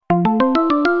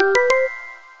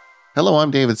Hello,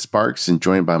 I'm David Sparks, and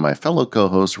joined by my fellow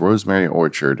co-host Rosemary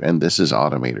Orchard, and this is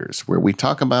Automators, where we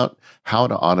talk about how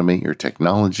to automate your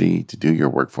technology to do your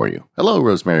work for you. Hello,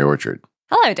 Rosemary Orchard.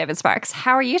 Hello, David Sparks.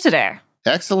 How are you today?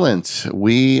 Excellent.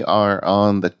 We are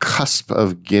on the cusp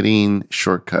of getting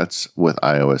shortcuts with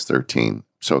iOS 13.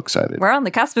 So excited. We're on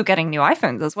the cusp of getting new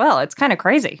iPhones as well. It's kind of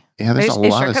crazy. Yeah, there's a lot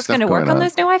of stuff shortcuts going to work on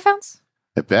those new iPhones?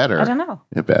 It better. I don't know.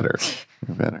 It better.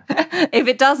 It better. If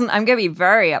it doesn't, I'm going to be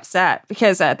very upset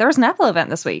because there was an Apple event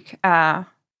this week. There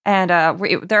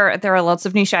are lots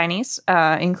of new shinies,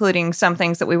 including some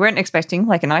things that we weren't expecting,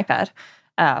 like an iPad,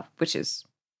 which is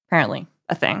apparently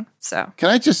a thing. So, can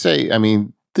I just say, I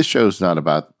mean, this show's not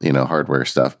about, hardware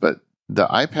stuff, but the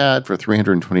iPad for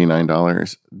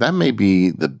 $329, that may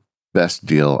be the best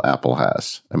deal Apple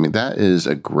has. I mean, that is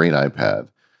a great iPad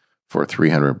for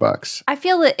 $300. I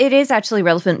feel that it is actually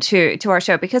relevant to our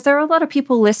show because there are a lot of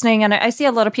people listening, and I see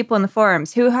a lot of people in the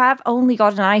forums who have only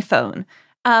got an iPhone.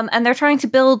 And they're trying to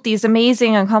build these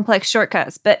amazing and complex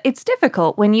shortcuts, but it's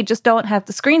difficult when you just don't have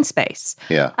the screen space.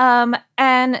 Yeah.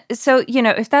 And so,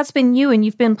 if that's been you and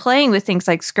you've been playing with things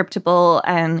like Scriptable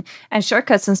and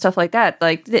shortcuts and stuff like that,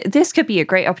 like this could be a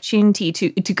great opportunity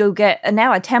to go get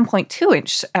now a 10.2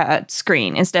 inch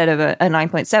screen instead of a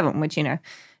 9.7, which,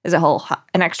 is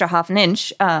an extra half an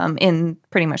inch in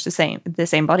pretty much the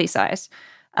same body size.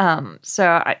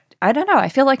 So I don't know. I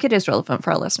feel like it is relevant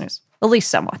for our listeners. At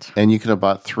least somewhat. And you could have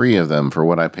bought 3 of them for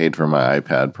what I paid for my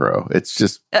iPad Pro. It's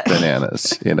just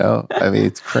bananas, I mean,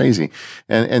 it's crazy.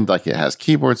 And like it has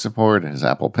keyboard support, it has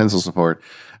Apple Pencil support.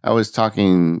 I was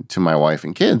talking to my wife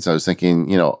and kids. I was thinking,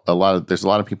 there's a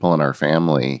lot of people in our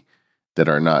family that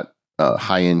are not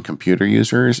high-end computer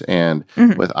users. And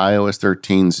with iOS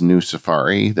 13's new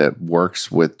Safari that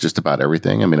works with just about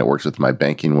everything. I mean, it works with my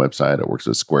banking website. It works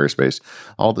with Squarespace.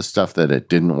 All the stuff that it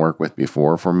didn't work with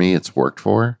before for me, it's worked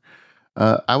for.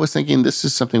 I was thinking this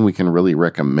is something we can really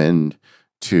recommend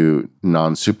to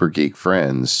non-super geek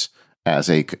friends as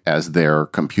their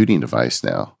computing device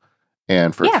now.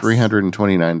 And for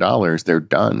 $329, they're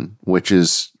done, which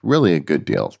is really a good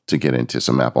deal to get into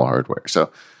some Apple hardware.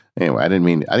 So anyway,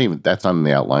 that's not in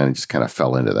the outline. I just kind of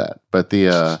fell into that. But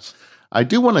I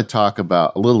do want to talk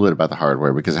about a little bit about the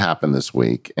hardware because it happened this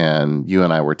week, and you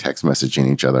and I were text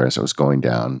messaging each other as it was going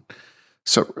down.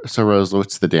 So Rose,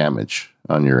 what's the damage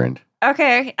on your end?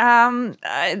 Okay,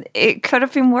 it could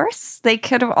have been worse. They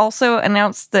could have also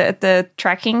announced the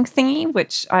tracking thingy,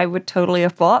 which I would totally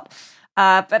have bought.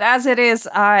 But as it is,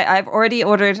 I've already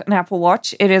ordered an Apple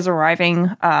Watch. It is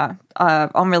arriving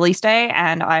on release day,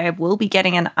 and I will be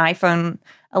getting an iPhone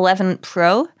 11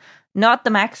 Pro. Not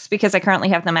the Max, because I currently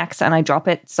have the Max, and I drop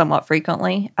it somewhat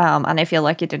frequently. And I feel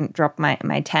like it didn't drop my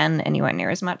 10 anywhere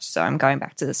near as much, so I'm going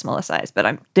back to the smaller size. But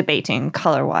I'm debating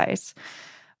color-wise.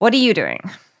 What are you doing?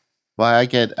 Well, I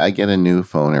get a new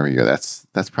phone every year.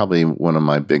 That's probably one of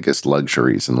my biggest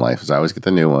luxuries in life. Is I always get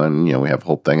the new one. We have a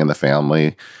whole thing in the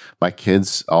family. My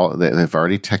kids they've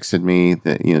already texted me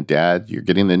that Dad, you're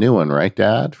getting the new one, right,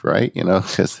 Dad? Right?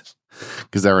 Because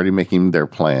they're already making their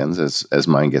plans as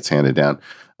mine gets handed down.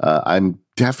 I'm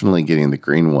definitely getting the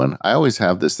green one. I always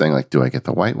have this thing like, do I get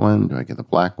the white one? Do I get the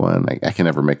black one? I can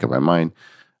never make up my mind.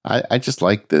 I just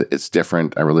like that it's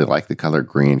different. I really like the color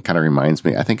green. It kind of reminds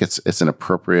me. I think it's an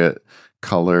appropriate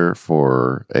color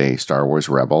for a Star Wars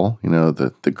Rebel.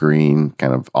 The green,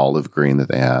 kind of olive green that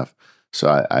they have.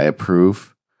 So I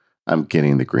approve. I'm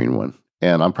getting the green one,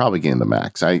 and I'm probably getting the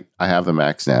Max. I have the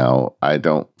Max now. I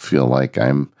don't feel like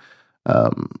I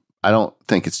don't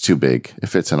think it's too big. It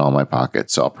fits in all my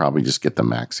pockets, so I'll probably just get the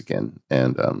Max again,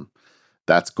 and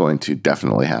that's going to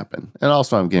definitely happen. And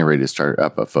also, I'm getting ready to start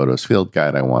up a photos field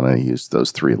guide. I want to use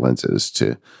those 3 lenses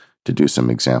to do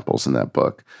some examples in that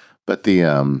book. But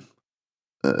the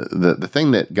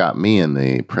thing that got me in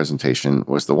the presentation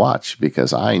was the watch,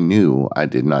 because I knew I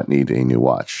did not need a new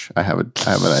watch. I have a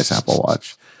nice Apple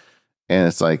Watch, and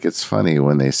it's funny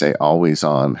when they say always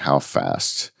on, how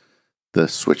fast the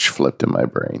switch flipped in my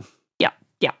brain.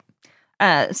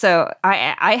 So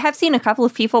I have seen a couple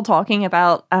of people talking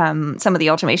about some of the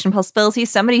automation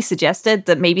possibilities. Somebody suggested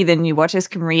that maybe the new watches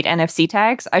can read NFC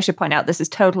tags. I should point out this is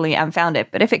totally unfounded,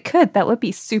 but if it could, that would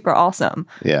be super awesome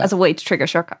as a way to trigger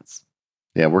shortcuts.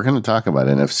 Yeah, we're going to talk about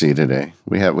NFC today.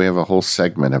 We have a whole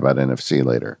segment about NFC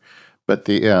later, but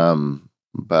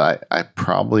I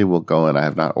probably will go, and I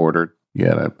have not ordered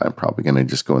yet. I'm probably going to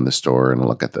just go in the store and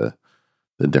look at the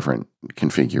different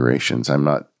configurations.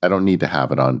 I don't need to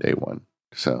have it on day one.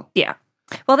 So yeah.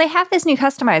 Well, they have this new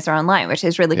customizer online, which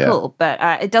is really cool, but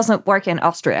it doesn't work in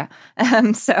Austria.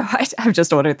 So I've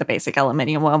just ordered the basic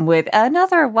aluminium one with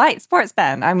another white sports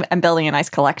band. I'm building a nice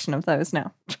collection of those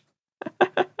now.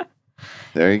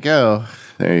 There you go.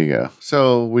 There you go.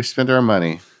 So we spend our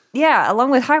money. Yeah,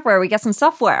 along with hardware, we get some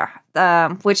software,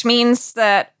 which means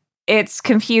that it's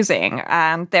confusing.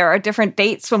 There are different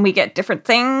dates when we get different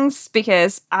things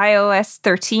because iOS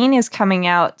 13 is coming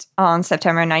out on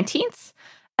September 19th.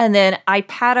 And then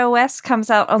iPadOS comes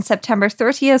out on September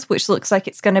 30th, which looks like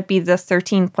it's going to be the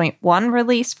 13.1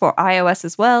 release for iOS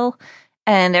as well.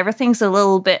 And everything's a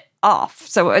little bit off.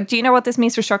 So do you know what this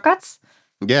means for shortcuts?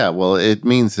 Yeah, well, it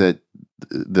means that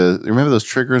remember those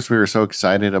triggers we were so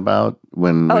excited about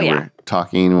when we were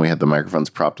talking? We had the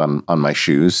microphones propped on my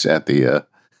shoes at the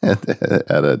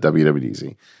at a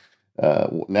WWDC.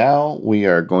 Now we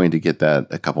are going to get that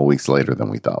a couple weeks later than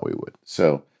we thought we would.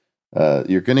 So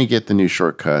you're going to get the new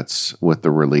shortcuts with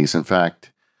the release. In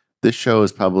fact, this show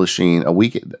is publishing a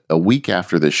week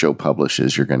after this show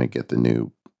publishes. You're going to get the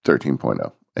new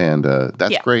 13.0, and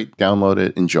that's great. Download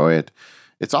it, enjoy it.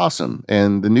 It's awesome.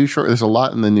 And there's a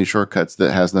lot in the new shortcuts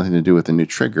that has nothing to do with the new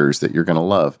triggers that you're going to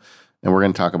love. And we're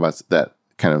going to talk about that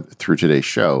kind of through today's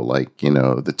show, like,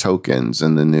 the tokens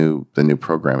and the new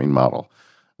programming model.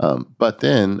 But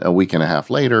then a week and a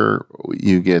half later,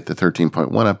 you get the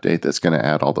 13.1 update that's going to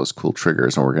add all those cool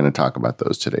triggers. And we're going to talk about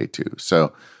those today too.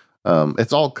 So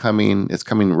it's all coming. It's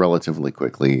coming relatively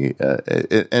quickly.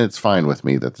 And it's fine with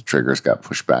me that the triggers got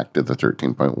pushed back to the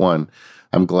 13.1.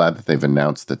 I'm glad that they've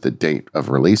announced that the date of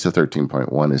release of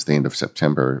 13.1 is the end of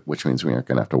September, which means we aren't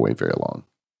going to have to wait very long.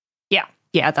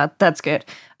 Yeah, that's good.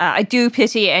 I do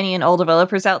pity any and all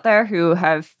developers out there who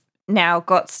have now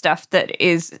got stuff that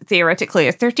is theoretically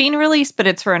a 13 release, but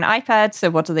it's for an iPad. So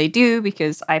what do they do?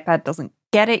 Because iPad doesn't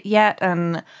get it yet.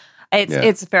 And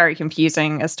it's very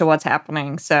confusing as to what's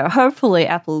happening. So hopefully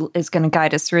Apple is going to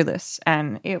guide us through this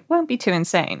and it won't be too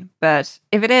insane. But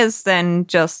if it is, then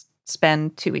just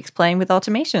spend 2 weeks playing with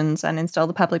automations and install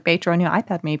the public beta on your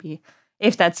iPad, maybe,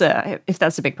 if that's a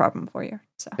big problem for you.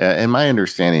 So yeah, and my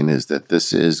understanding is that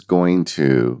this is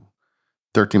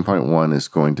 13.1 is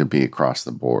going to be across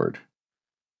the board.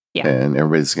 Yeah, and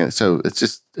everybody's going to. So it's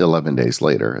just 11 days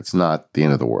later. It's not the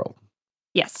end of the world.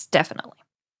 Yes, definitely.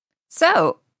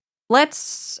 So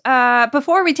let's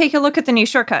before we take a look at the new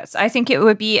shortcuts, I think it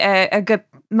would be a good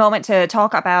moment to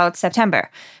talk about September,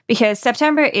 because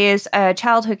September is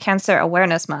Childhood Cancer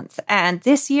Awareness Month. And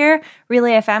this year,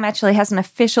 Relay FM actually has an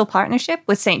official partnership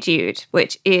with St. Jude,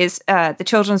 which is the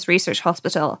Children's Research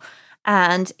Hospital.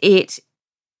 And it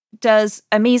does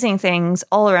amazing things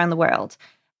all around the world.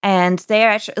 And they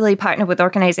are actually partnered with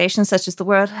organizations such as the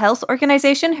World Health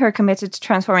Organization, who are committed to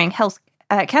transforming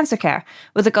cancer care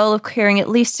with the goal of curing at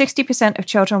least 60% of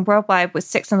children worldwide with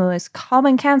 6 of the most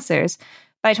common cancers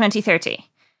by 2030.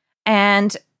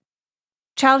 And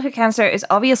childhood cancer is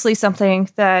obviously something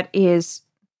that is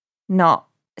not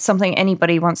something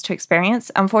anybody wants to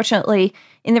experience. Unfortunately,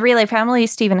 in the Relay family,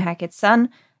 Stephen Hackett's son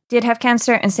did have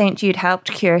cancer, and St. Jude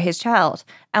helped cure his child.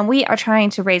 And we are trying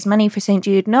to raise money for St.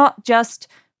 Jude, not just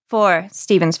for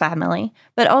Stephen's family,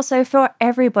 but also for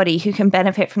everybody who can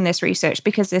benefit from this research,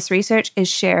 because this research is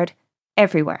shared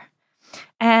everywhere.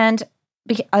 And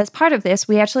as part of this,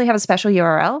 we actually have a special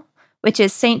URL, which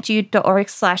is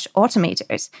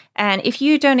stjude.org/automators. And if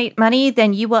you donate money,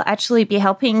 then you will actually be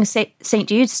helping St.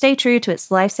 Jude stay true to its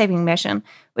life-saving mission,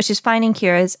 which is finding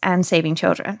cures and saving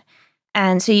children.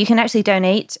 And so you can actually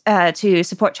donate to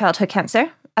support childhood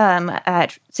cancer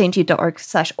at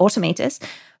stjude.org/automators.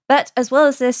 But as well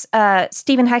as this,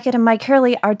 Stephen Hackett and Mike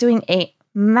Hurley are doing a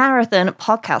marathon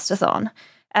podcast-a-thon.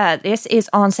 This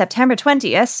is on September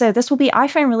 20th, so this will be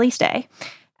iPhone release day.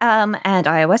 And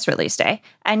iOS release day.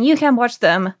 And you can watch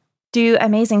them do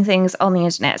amazing things on the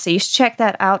internet. So you should check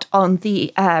that out on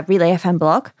the Relay FM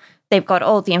blog. They've got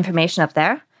all the information up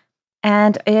there.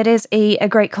 And it is a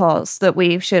great cause that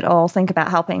we should all think about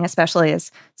helping, especially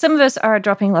as some of us are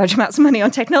dropping large amounts of money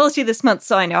on technology this month.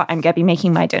 So I know I'm going to be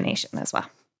making my donation as well.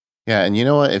 Yeah, and you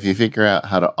know what? If you figure out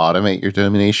how to automate your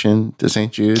donation to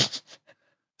St. Jude,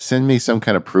 send me some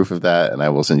kind of proof of that, and I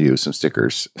will send you some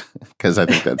stickers, because I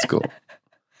think that's cool.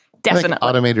 Definitely.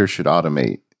 Automators should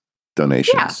automate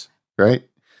donations, right?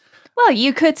 Well,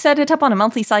 you could set it up on a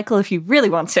monthly cycle if you really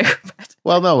want to.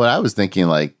 Well, no, what I was thinking,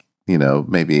 like,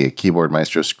 maybe a Keyboard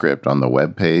Maestro script on the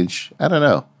web page. I don't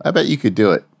know. I bet you could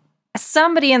do it.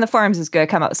 Somebody in the forums is going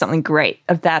to come up with something great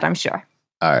of that, I'm sure.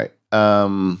 All right.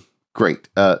 Great.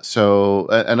 So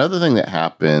another thing that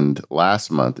happened last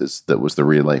month was the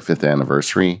Relay 5th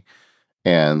anniversary.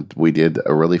 And we did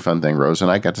a really fun thing. Rose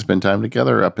and I got to spend time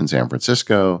together up in San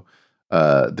Francisco.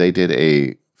 They did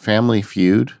a Family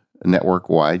Feud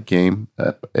network-wide game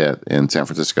in San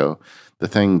Francisco. The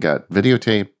thing got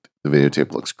videotaped. The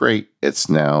videotape looks great. It's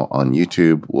now on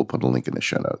YouTube. We'll put a link in the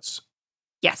show notes.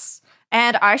 Yes.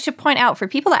 And I should point out, for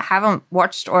people that haven't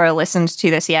watched or listened to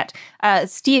this yet,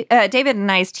 David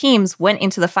and I's teams went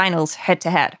into the finals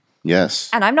head-to-head. Yes.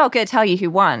 And I'm not going to tell you who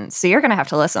won, so you're going to have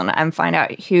to listen and find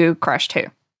out who crushed who.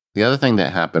 The other thing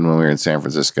that happened when we were in San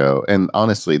Francisco, and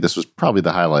honestly, this was probably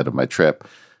the highlight of my trip,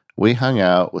 we hung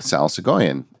out with Sal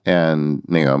Segoyan and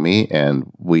Naomi,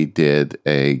 and we did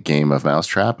a game of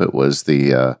Mousetrap. It was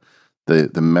the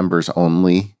members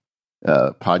only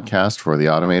podcast for the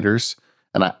Automators,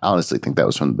 and I honestly think that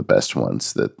was one of the best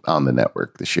ones that on the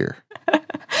network this year.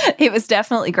 It was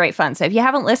definitely great fun. So if you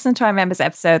haven't listened to our members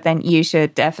episode, then you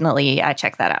should definitely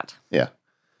check that out. Yeah.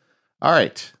 All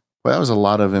right. Well, that was a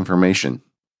lot of information.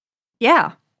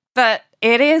 Yeah, but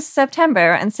it is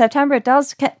September, and September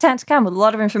does tend to come with a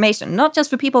lot of information, not just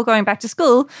for people going back to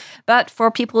school, but for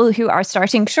people who are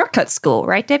starting Shortcut School,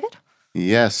 right, David?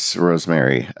 Yes,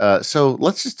 Rosemary. So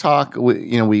let's just talk.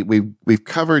 We've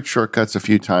covered shortcuts a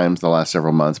few times the last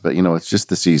several months, but it's just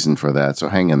the season for that. So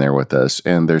hang in there with us.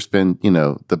 And there's been,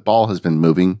 the ball has been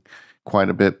moving quite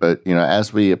a bit, but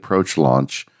as we approach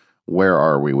launch, where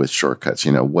are we with shortcuts?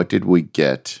 What did we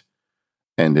get?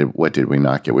 And what did we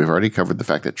not get? We've already covered the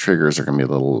fact that triggers are going to be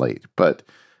a little late, but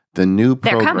the new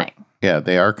They're coming. Yeah,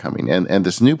 they are coming. And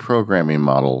this new programming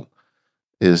model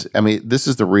is, this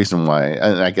is the reason why,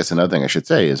 and I guess another thing I should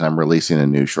say is I'm releasing a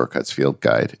new Shortcuts field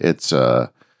guide. It's,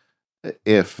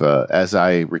 as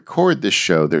I record this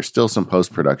show, there's still some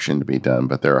post-production to be done,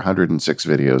 but there are 106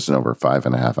 videos in over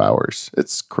 5.5 hours.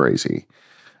 It's crazy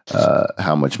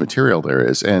how much material there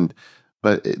is.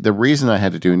 But the reason I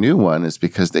had to do a new one is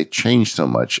because they changed so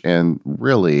much. And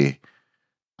really,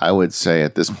 I would say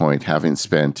at this point, having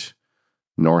spent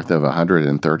north of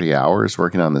 130 hours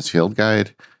working on this field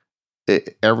guide,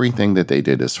 everything that they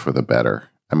did is for the better.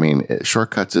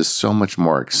 Shortcuts is so much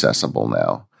more accessible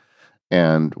now.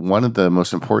 And one of the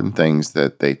most important things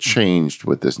that they changed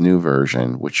with this new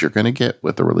version, which you're going to get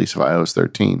with the release of iOS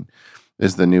 13,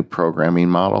 is the new programming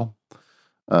model.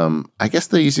 I guess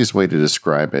the easiest way to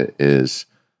describe it is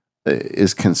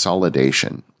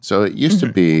consolidation. So it used to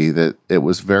be that it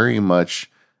was very much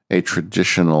a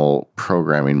traditional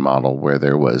programming model where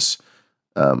there was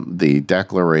the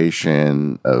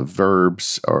declaration of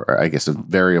verbs, or I guess of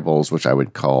variables, which I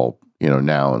would call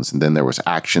nouns, and then there was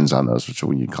actions on those, which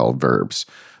you call verbs.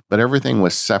 But everything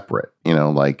was separate.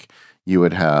 Like you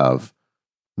would have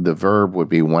the verb would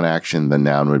be one action, the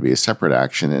noun would be a separate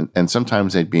action. And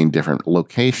sometimes they'd be in different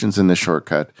locations in the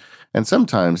shortcut. And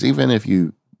sometimes, even if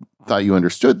you thought you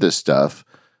understood this stuff,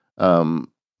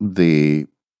 the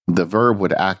verb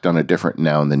would act on a different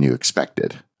noun than you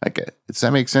expected. Does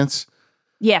that make sense?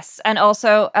 Yes, and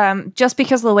also, just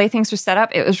because of the way things were set up,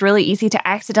 it was really easy to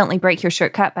accidentally break your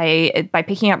shortcut by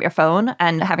picking up your phone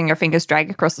and having your fingers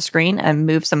drag across the screen and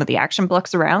move some of the action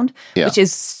blocks around, which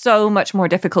is so much more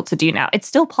difficult to do now. It's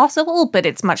still possible, but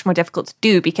it's much more difficult to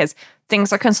do because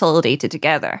things are consolidated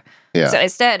together. Yeah. So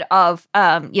instead of,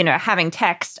 having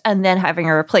text and then having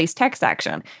a replace text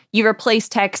action, you replace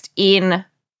text in,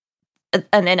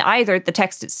 and then either the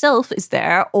text itself is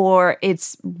there or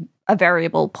it's a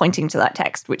variable pointing to that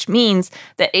text, which means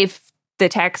that if the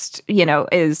text,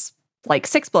 is like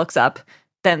 6 blocks up,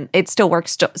 then it still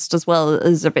works just as well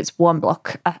as if it's 1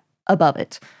 block above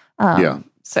it.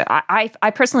 So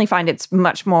I personally find it's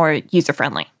much more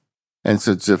user-friendly. And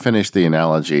so to finish the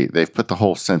analogy, they've put the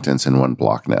whole sentence in 1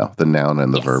 block now. The noun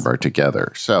and the verb are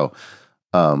together. So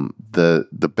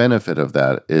the benefit of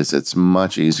that is it's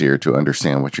much easier to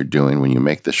understand what you're doing when you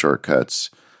make the shortcuts.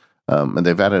 And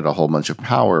they've added a whole bunch of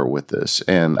power with this.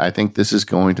 And I think this is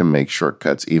going to make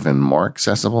shortcuts even more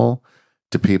accessible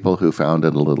to people who found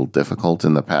it a little difficult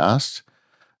in the past.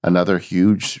 Another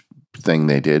huge thing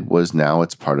they did was now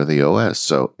it's part of the OS.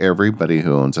 So everybody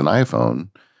who owns an iPhone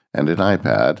and an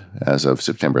iPad as of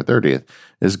September 30th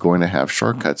is going to have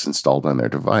shortcuts installed on their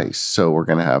device. So we're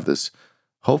going to have this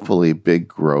hopefully big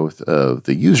growth of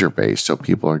the user base. So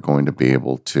people are going to be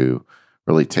able to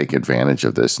really take advantage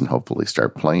of this and hopefully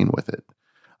start playing with it.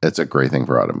 It's a great thing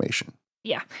for automation.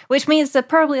 Yeah, which means that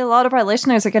probably a lot of our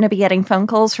listeners are going to be getting phone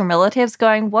calls from relatives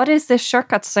going, what is this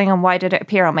shortcuts thing and why did it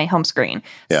appear on my home screen?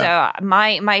 Yeah. So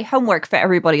my homework for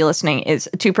everybody listening is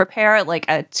to prepare like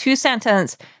a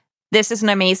 2-sentence, this is an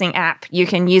amazing app. You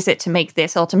can use it to make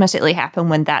this automatically happen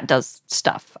when that does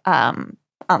stuff.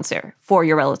 Answer for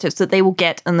your relatives that they will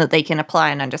get and that they can apply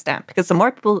and understand. Because the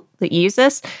more people that use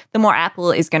this, the more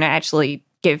Apple is going to actually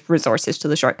give resources to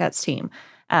the shortcuts team.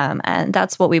 And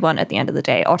that's what we want at the end of the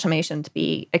day, automation to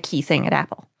be a key thing at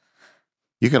Apple.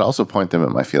 You could also point them at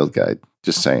my field guide,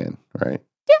 just saying, right?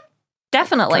 Yeah,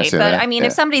 Definitely. say But that? I mean, Yeah.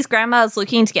 if somebody's grandma is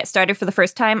looking to get started for the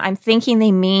first time, I'm thinking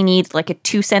they may need like a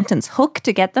 2-sentence hook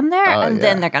to get them there, Oh, and yeah.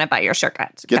 then they're going to buy your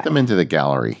shortcut. Get them into the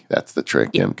gallery. That's the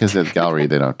trick. Because the gallery,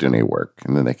 they don't do any work,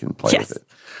 and then they can play Yes. with it.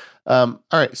 All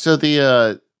right. So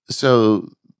the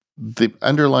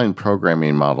underlying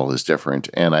programming model is different,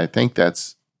 and I think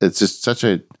it's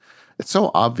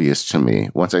so obvious to me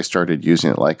once I started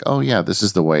using it. Like, oh yeah, this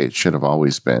is the way it should have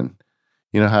always been.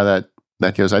 You know how that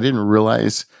goes. I didn't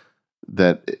realize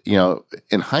that,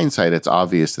 in hindsight, it's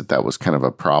obvious that was kind of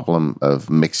a problem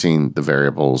of mixing the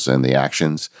variables and the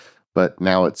actions. But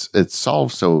now it's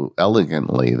solved so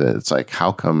elegantly that it's like,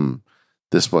 how come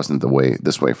this wasn't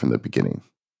this way from the beginning?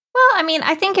 Well, I mean,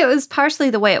 I think it was partially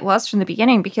the way it was from the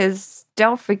beginning because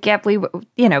don't forget,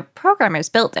 programmers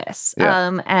built this.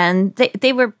 Yeah. And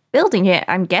they were building it,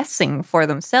 I'm guessing, for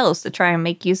themselves to try and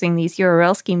make using these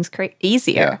URL schemes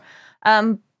easier.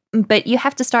 But you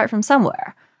have to start from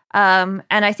somewhere. And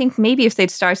I think maybe if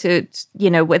they'd started,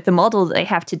 with the model that they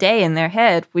have today in their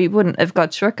head, we wouldn't have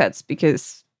got shortcuts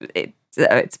because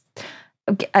it's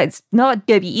not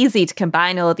going to be easy to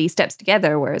combine all of these steps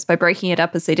together. Whereas by breaking it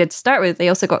up as they did to start with, they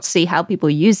also got to see how people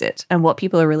use it and what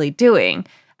people are really doing.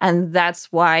 And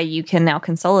that's why you can now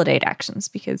consolidate actions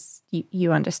because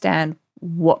you understand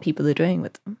what people are doing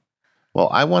with them. Well,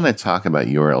 I want to talk about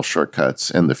URL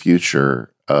shortcuts and the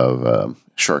future of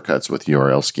shortcuts with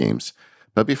URL schemes.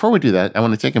 But before we do that, I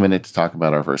want to take a minute to talk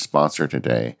about our first sponsor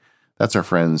today. That's our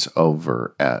friends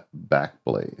over at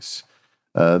Backblaze.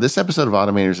 This episode of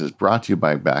Automators is brought to you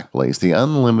by Backblaze, the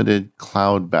unlimited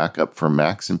cloud backup for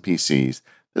Macs and PCs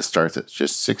that starts at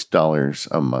just $6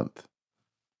 a month.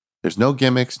 There's no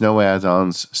gimmicks, no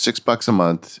add-ons, $6 a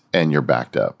month, and you're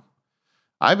backed up.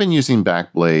 I've been using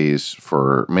Backblaze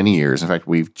for many years. In fact,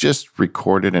 we've just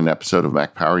recorded an episode of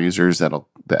Mac Power Users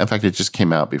in fact, it just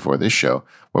came out before this show,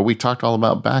 where we talked all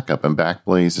about backup, and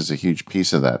Backblaze is a huge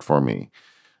piece of that for me.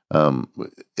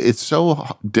 It's so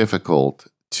difficult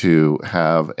to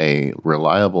have a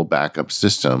reliable backup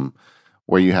system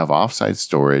where you have offsite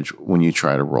storage when you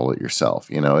try to roll it yourself.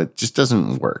 It just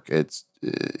doesn't work.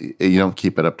 You don't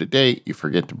keep it up to date. You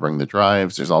forget to bring the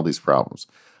drives. There's all these problems.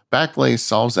 Backblaze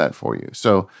solves that for you.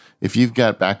 So if you've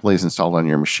got Backblaze installed on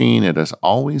your machine, it is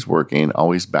always working,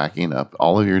 always backing up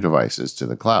all of your devices to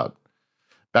the cloud.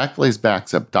 Backblaze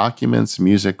backs up documents,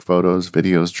 music, photos,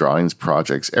 videos, drawings,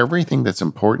 projects, everything that's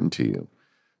important to you.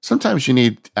 Sometimes you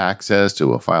need access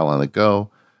to a file on the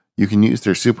go. You can use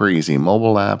their super easy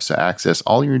mobile apps to access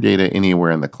all your data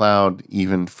anywhere in the cloud,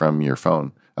 even from your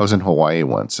phone. I was in Hawaii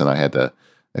once and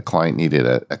a client needed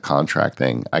a contract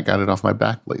thing. I got it off my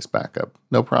Backblaze backup.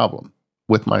 No problem.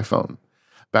 With my phone.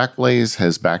 Backblaze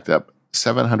has backed up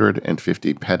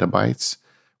 750 petabytes.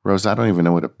 Rose, I don't even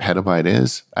know what a petabyte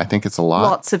is. I think it's a lot.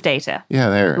 Lots of data. Yeah,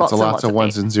 there. It's lots of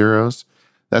ones data. and zeros.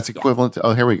 That's equivalent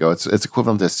to, here we go. It's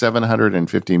equivalent to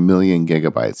 750 million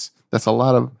gigabytes. It's a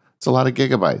lot of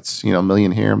gigabytes. A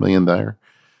million here, a million there.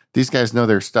 These guys know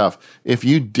their stuff. If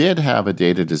you did have a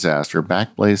data disaster,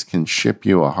 Backblaze can ship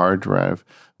you a hard drive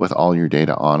with all your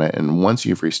data on it. And once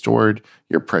you've restored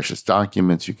your precious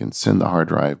documents, you can send the hard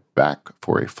drive back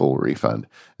for a full refund.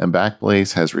 And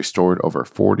Backblaze has restored over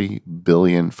 40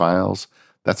 billion files.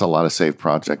 That's a lot of saved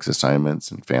projects,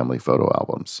 assignments, and family photo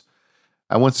albums.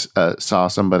 I once saw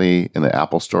somebody in the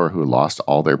Apple store who lost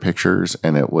all their pictures,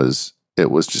 and it was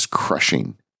just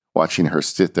crushing watching her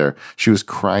sit there. She was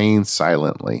crying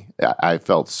silently. I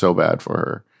felt so bad for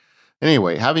her.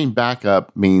 Anyway, having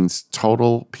backup means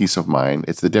total peace of mind.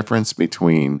 It's the difference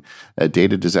between a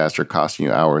data disaster costing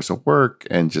you hours of work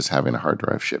and just having a hard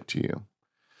drive shipped to you.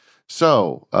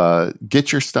 So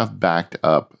get your stuff backed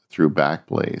up through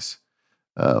Backblaze.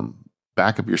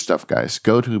 Back up your stuff, guys.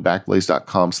 Go to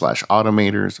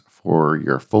backblaze.com/automators for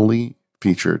your fully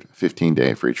featured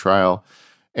 15-day free trial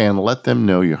and let them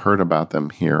know you heard about them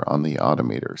here on the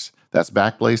Automators. That's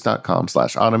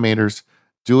backblaze.com/automators.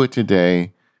 Do it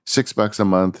today. $6 a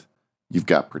month. You've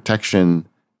got protection.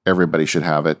 Everybody should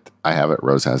have it. I have it.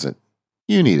 Rose has it.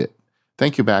 You need it.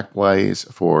 Thank you,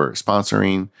 Backblaze, for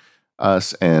sponsoring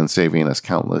us and saving us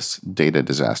countless data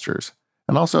disasters.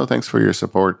 And also, thanks for your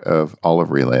support of all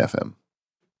of Relay FM.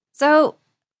 So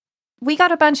we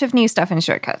got a bunch of new stuff in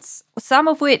shortcuts, some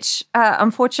of which,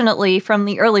 unfortunately, from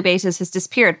the early betas has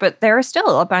disappeared, but there are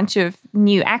still a bunch of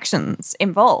new actions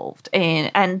involved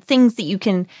and things that you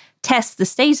can test the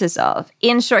status of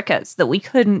in shortcuts that we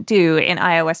couldn't do in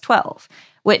iOS 12,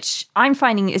 which I'm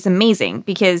finding is amazing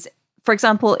because, for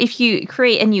example, if you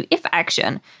create a new if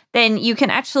action, then you can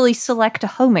actually select a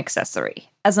home accessory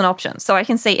as an option. So I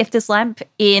can say if this lamp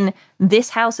in this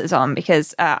house is on,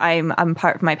 because I'm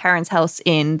part of my parents' house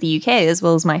in the UK as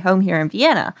well as my home here in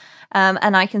Vienna.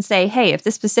 And I can say, hey, if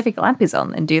this specific lamp is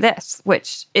on, then do this,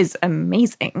 which is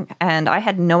amazing. And I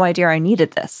had no idea I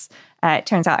needed this. It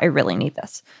turns out I really need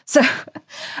this. So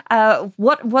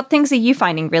what things are you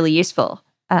finding really useful,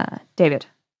 David?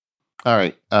 All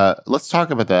right. Let's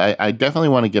talk about that. I definitely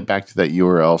want to get back to that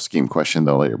URL scheme question,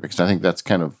 though, later, because I think that's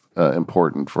kind of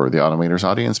important for the Automators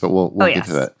audience, but we'll get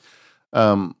to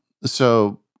that.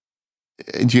 So,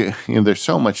 there's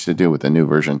so much to do with the new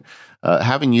version.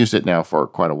 Having used it now for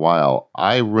quite a while,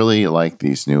 I really like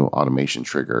these new automation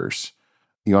triggers.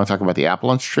 You want to talk about the app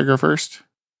launch trigger first?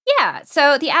 Yeah,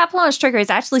 so the app launch trigger is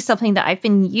actually something that I've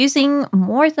been using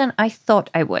more than I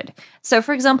thought I would. So,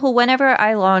 for example, whenever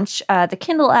I launch the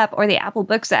Kindle app or the Apple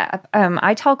Books app,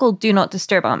 I toggle Do Not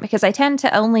Disturb on because I tend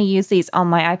to only use these on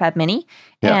my iPad mini,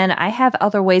 and I have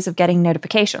other ways of getting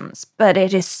notifications. But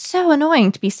it is so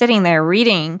annoying to be sitting there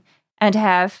reading and to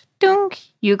have, dunk,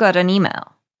 you got an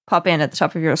email pop in at the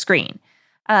top of your screen.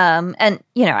 And,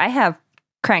 I have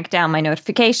cranked down my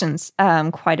notifications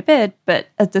quite a bit, but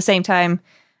at the same time,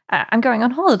 I'm going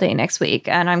on holiday next week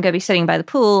and I'm going to be sitting by the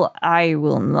pool. I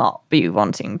will not be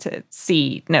wanting to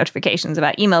see notifications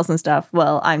about emails and stuff.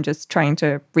 Well, I'm just trying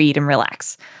to read and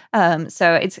relax.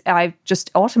 So I've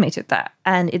just automated that,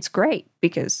 and it's great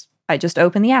because I just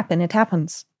open the app and it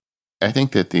happens. I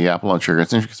think that the Apple launch trigger,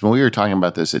 it's interesting because when we were talking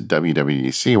about this at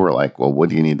WWDC, we're like, well, what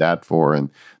do you need that for? And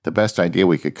the best idea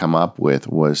we could come up with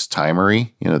was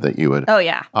Timery, that you would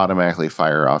automatically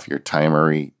fire off your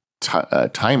timers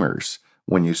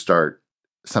when you start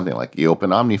something like you open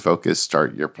OmniFocus,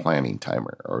 start your planning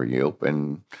timer, or you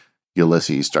open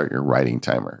Ulysses, start your writing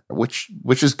timer, which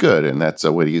is good, and that's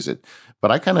a way to use it.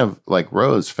 But I kind of, like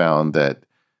Rose, found that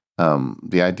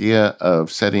the idea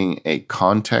of setting a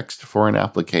context for an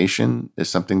application is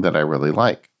something that I really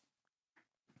like.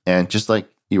 And just like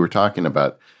you were talking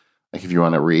about, like if you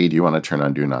want to read, you want to turn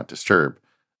on Do Not Disturb.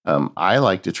 I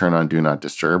like to turn on Do Not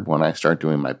Disturb when I start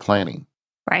doing my planning.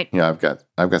 Right. I've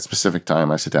got specific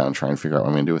time I sit down and try and figure out what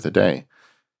I'm going to do with the day.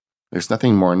 There's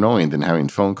nothing more annoying than having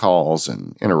phone calls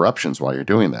and interruptions while you're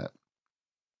doing that.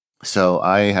 So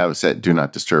I have set Do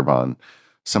Not Disturb on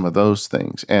some of those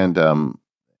things.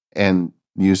 And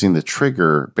using the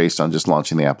trigger based on just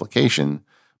launching the application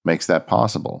makes that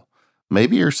possible.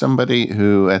 Maybe you're somebody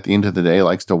who at the end of the day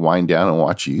likes to wind down and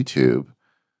watch YouTube.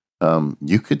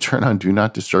 You could turn on Do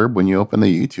Not Disturb when you open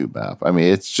the YouTube app. I mean,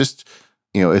 it's just...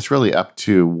 it's really up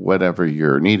to whatever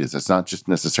your need is. It's not just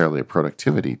necessarily a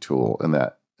productivity tool in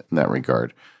that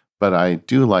regard. But I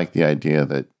do like the idea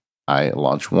that I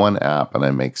launch one app and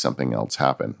I make something else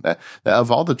happen.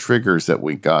 Of all the triggers that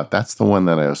we got, that's the one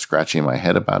that I was scratching my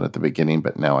head about at the beginning,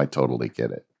 but now I totally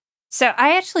get it. So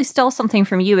I actually stole something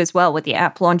from you as well with the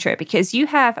app launcher, because you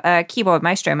have a Keyboard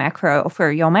Maestro macro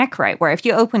for your Mac, right? Where if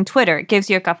you open Twitter, it gives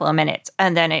you a couple of minutes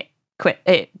and then it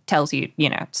tells you,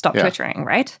 stop twittering,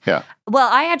 right? Yeah. Well,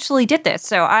 I actually did this.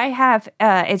 So I have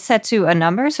it set to a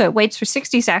number, so it waits for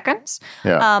 60 seconds.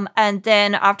 Yeah. And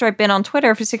then after I've been on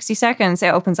Twitter for 60 seconds,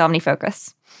 it opens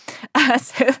OmniFocus.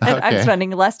 So I'm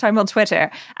spending less time on Twitter.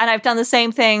 And I've done the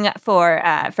same thing for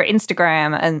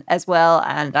Instagram and as well,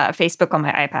 and Facebook on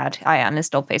my iPad. I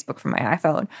uninstalled Facebook from my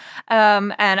iPhone.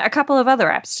 And a couple of other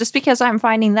apps, just because I'm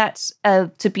finding that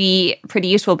to be pretty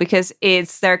useful, because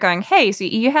they're going, hey, so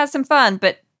you had some fun,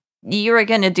 but you're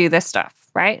going to do this stuff,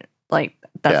 right? Like,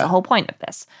 that's the whole point of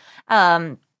this.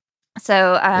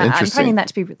 So I'm finding that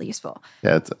to be really useful.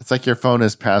 Yeah, it's like your phone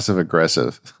is passive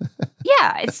aggressive.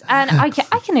 Yeah, and I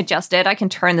can adjust it. I can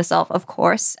turn this off, of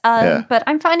course. But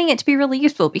I'm finding it to be really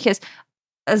useful because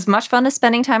as much fun as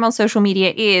spending time on social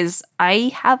media is,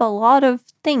 I have a lot of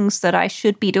things that I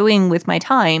should be doing with my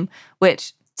time,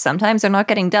 which sometimes are not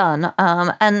getting done.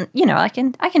 And I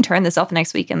can turn this off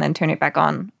next week and then turn it back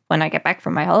on when I get back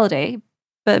from my holiday.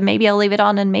 But maybe I'll leave it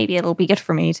on and maybe it'll be good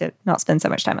for me to not spend so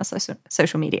much time on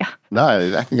social media. No,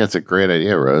 I think that's a great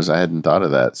idea, Rose. I hadn't thought of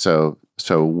that. So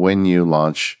when you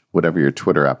launch whatever your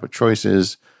Twitter app of choice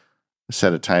is,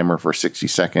 set a timer for 60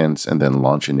 seconds and then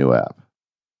launch a new app.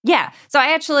 Yeah. So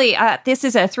I actually, this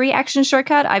is a 3-action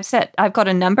shortcut. I've got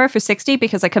a number for 60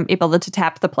 because I couldn't be bothered to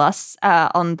tap the plus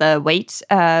on the wait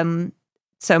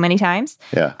so many times.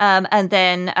 Yeah. And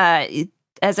then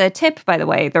as a tip, by the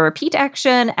way, the repeat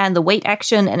action and the wait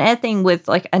action and anything with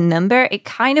like a number, it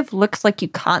kind of looks like you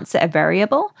can't set a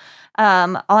variable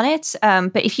on it.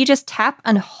 But if you just tap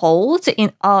and hold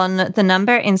on the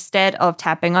number instead of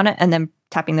tapping on it and then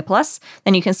tapping the plus,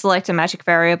 then you can select a magic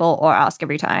variable or ask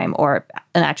every time or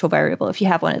an actual variable if you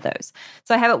have one of those.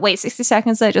 So I have it wait 60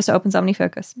 seconds, so it just opens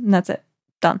OmniFocus, and that's it.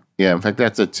 Done. Yeah, in fact,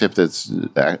 that's a tip that's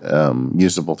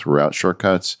usable throughout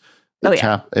shortcuts.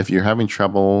 Tap, if you're having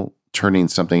trouble turning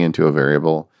something into a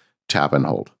variable, tap and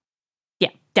hold.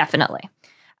 Yeah, definitely.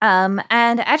 And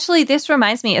actually, this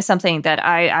reminds me of something that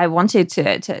I wanted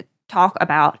to talk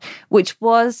about, which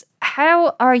was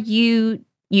how are you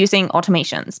using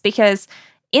automations? Because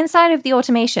inside of the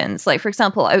automations, like for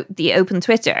example, the Open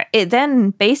Twitter, it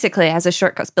then basically has a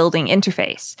shortcuts building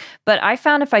interface. But I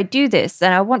found if I do this,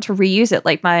 then I want to reuse it,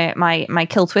 like my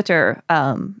kill Twitter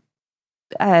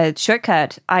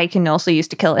shortcut, I can also use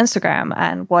to kill Instagram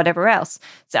and whatever else.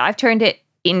 So I've turned it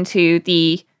into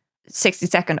the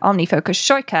 60-second OmniFocus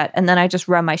shortcut, and then I just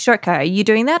run my shortcut. Are you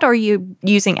doing that, or are you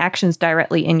using actions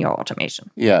directly in your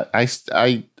automation? Yeah, I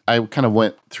kind of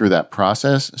went through that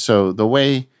process. So the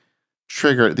way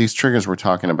these triggers we're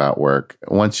talking about work,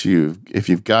 if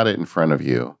you've got it in front of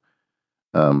you,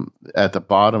 at the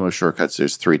bottom of shortcuts,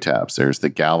 there's 3 tabs. There's the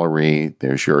gallery,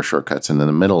 there's your shortcuts, and in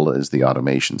the middle is the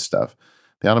automation stuff.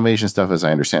 The automation stuff, as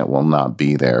I understand it, will not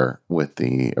be there with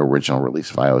the original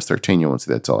release of iOS 13. You won't see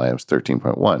that until iOS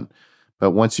 13.1.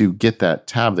 But once you get that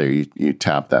tab there, you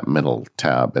tap that middle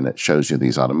tab, and it shows you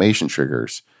these automation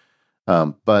triggers.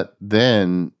 But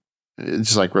then,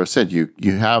 just like Rose said, you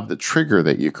have the trigger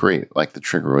that you create. Like the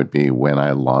trigger would be when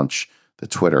I launch the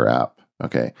Twitter app.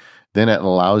 Okay. Then it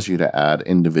allows you to add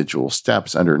individual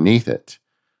steps underneath it.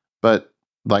 But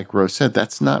like Rose said,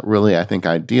 that's not really, I think,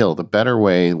 ideal. The better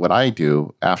way, what I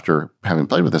do after having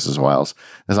played with this as a while,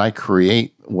 is I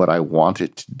create what I want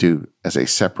it to do as a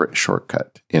separate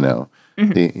shortcut.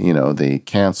 The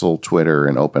cancel Twitter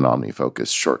and open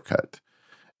OmniFocus shortcut.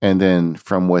 And then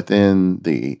from within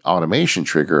the automation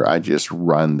trigger, I just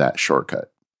run that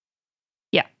shortcut.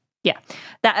 Yeah,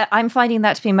 that I'm finding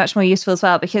that to be much more useful as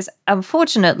well, because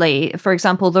unfortunately, for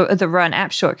example, the run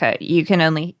app shortcut, you can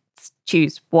only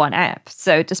choose one app.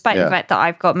 So despite the fact that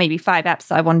I've got maybe 5 apps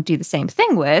that I want to do the same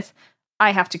thing with, I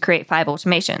have to create 5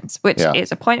 automations, which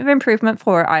is a point of improvement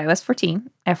for iOS 14.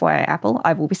 FYI, Apple,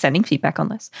 I will be sending feedback on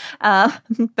this.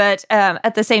 But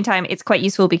at the same time, it's quite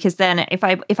useful because then if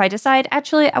I decide,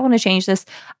 actually, I want to change this,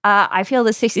 I feel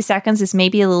that 60 seconds is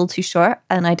maybe a little too short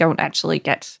and I don't actually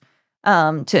get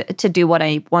to do what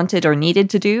I wanted or needed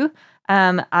to do.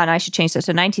 And I should change that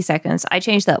to 90 seconds. I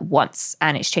changed that once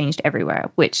and it's changed everywhere,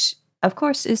 which of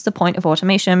course is the point of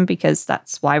automation because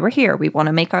that's why we're here. We want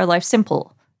to make our life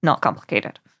simple, not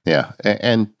complicated. Yeah.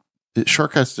 And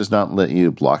Shortcuts does not let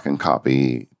you block and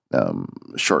copy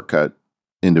shortcut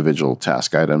individual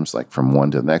task items like from one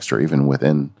to the next or even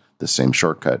within the same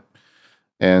shortcut.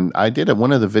 And I did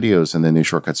one of the videos in the new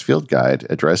Shortcuts Field Guide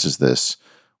addresses this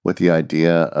with the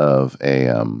idea of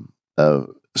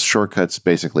shortcuts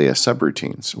basically as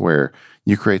subroutines, where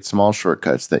you create small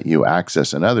shortcuts that you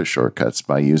access in other shortcuts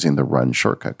by using the run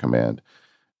shortcut command.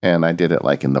 And I did it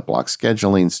like in the block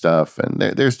scheduling stuff, and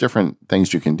there's different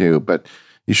things you can do, but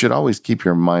you should always keep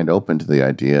your mind open to the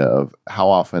idea of how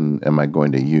often am I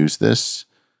going to use this,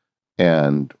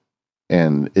 and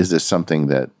is this something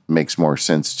that makes more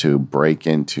sense to break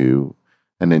into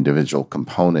an individual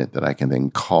component that I can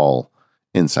then call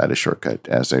inside a shortcut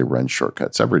as a run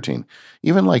shortcut subroutine.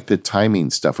 Even like the timing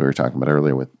stuff we were talking about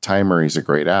earlier with Timery is a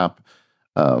great app.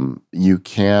 You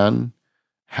can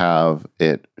have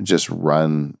it just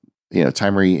run,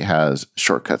 Timery has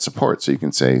shortcut support. So you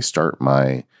can say, start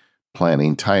my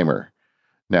planning timer.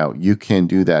 Now you can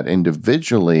do that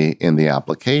individually in the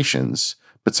applications,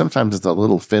 but sometimes it's a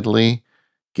little fiddly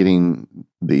getting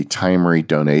the Timery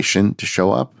donation to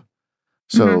show up.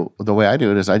 So the way I do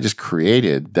it is I just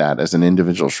created that as an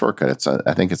individual shortcut.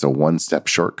 I think it's a 1-step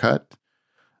shortcut,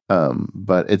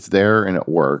 but it's there and it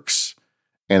works.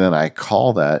 And then I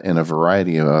call that in a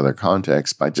variety of other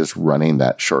contexts by just running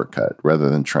that shortcut rather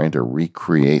than trying to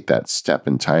recreate that step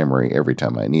in Timery every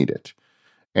time I need it.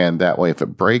 And that way, if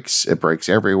it breaks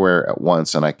everywhere at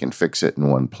once and I can fix it in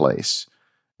one place.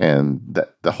 And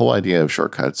the whole idea of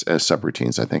shortcuts as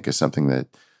subroutines, I think, is something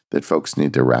that folks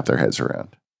need to wrap their heads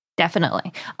around.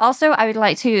 Definitely. Also, I would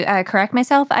like to correct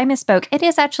myself. I misspoke. It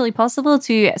is actually possible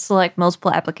to select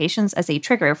multiple applications as a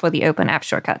trigger for the open app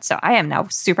shortcut. So I am now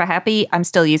super happy. I'm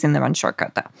still using the run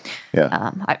shortcut though.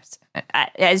 Yeah.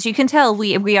 As you can tell,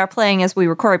 we are playing as we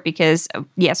record because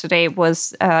yesterday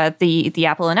was the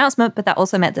Apple announcement, but that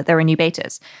also meant that there were new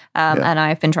betas. And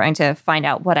I've been trying to find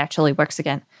out what actually works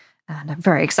again. And I'm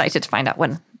very excited to find out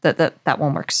when that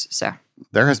one works. So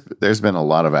there's been a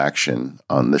lot of action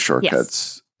on the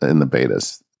shortcuts. Yes. In the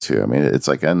betas too. I mean, it's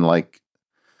like unlike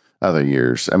other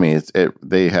years. I mean,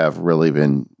 they have really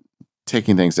been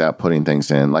taking things out, putting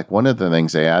things in. Like one of the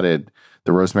things they added,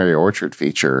 the Rosemary Orchard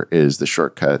feature, is the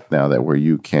shortcut now that where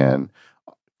you can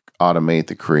automate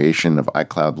the creation of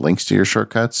iCloud links to your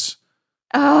shortcuts.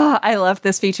 Oh, I love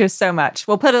this feature so much.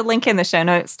 We'll put a link in the show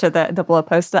notes to the blog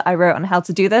post that I wrote on how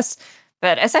to do this.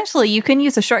 But essentially, you can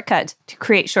use a shortcut to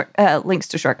create links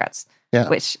to shortcuts,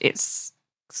 which is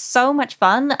so much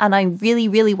fun. And I really,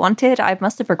 really wanted. I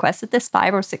must have requested this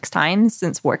 5 or 6 times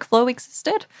since Workflow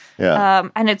existed. Yeah.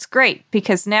 And it's great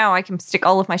because now I can stick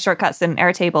all of my shortcuts in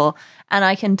Airtable and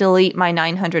I can delete my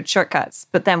 900 shortcuts.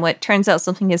 But then when it turns out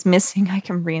something is missing, I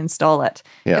can reinstall it.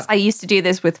 Because I used to do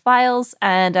this with files,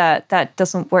 and that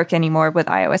doesn't work anymore with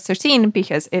iOS 13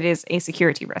 because it is a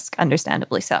security risk,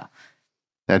 understandably so.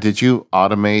 Now, did you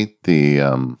automate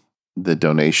the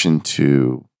donation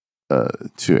to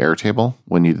Airtable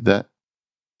when you did that?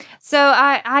 So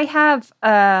I have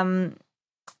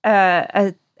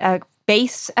a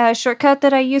base shortcut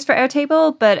that I use for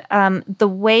Airtable, but the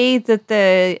way that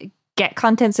the get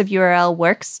contents of URL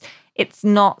works, it's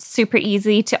not super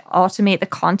easy to automate the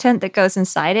content that goes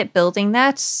inside it, building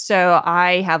that. So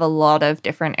I have a lot of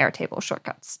different Airtable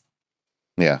shortcuts.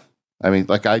 Yeah. I mean,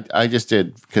 like I just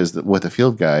did, because with the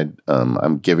field guide,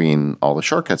 I'm giving all the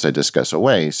shortcuts I discuss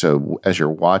away. So as you're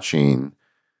watching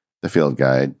the field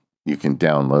guide, you can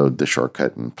download the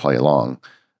shortcut and play along.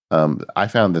 I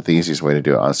found that the easiest way to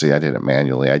do it, honestly, I did it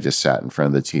manually. I just sat in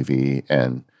front of the TV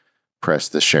and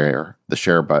pressed the share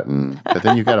button. But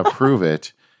then you got to prove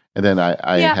it. And then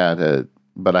I had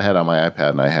on my iPad,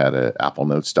 and I had an Apple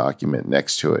Notes document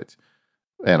next to it.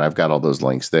 And I've got all those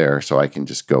links there, so I can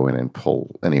just go in and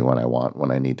pull anyone I want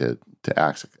when I need to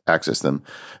access them.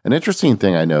 An interesting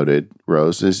thing I noted,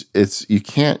 Rose, is you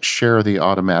can't share the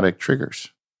automatic triggers.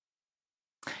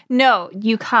 No,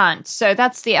 you can't. So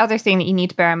that's the other thing that you need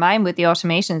to bear in mind with the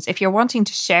automations. If you're wanting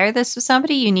to share this with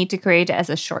somebody, you need to create it as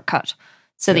a shortcut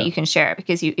so that you can share it,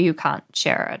 because you can't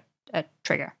share a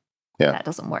trigger. Yeah. That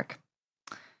doesn't work.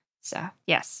 So,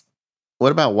 yes.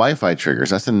 What about Wi-Fi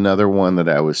triggers? That's another one that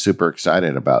I was super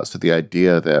excited about. So the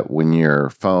idea that when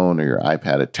your phone or your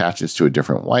iPad attaches to a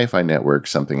different Wi-Fi network,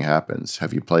 something happens.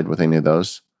 Have you played with any of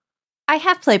those? I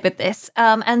have played with this,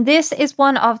 and this is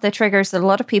one of the triggers that a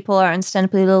lot of people are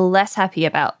understandably a little less happy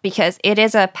about, because it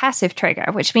is a passive trigger,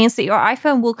 which means that your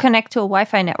iPhone will connect to a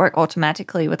Wi-Fi network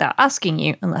automatically without asking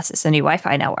you, unless it's a new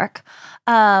Wi-Fi network,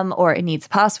 or it needs a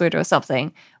password or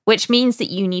something, which means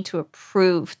that you need to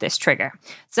approve this trigger.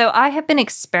 So I have been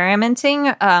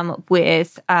experimenting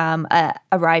with a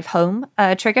Arrive Home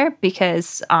trigger,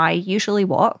 because I usually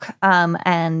walk,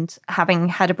 and having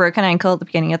had a broken ankle at the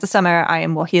beginning of the summer, I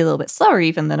am walking a little bit slower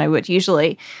even than I would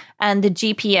usually. And the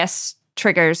GPS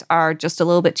triggers are just a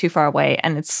little bit too far away,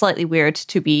 and it's slightly weird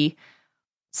to be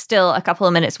still a couple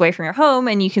of minutes away from your home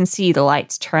and you can see the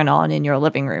lights turn on in your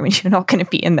living room, and you're not going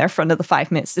to be in there front of the 5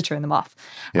 minutes to turn them off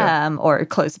or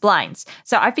close the blinds.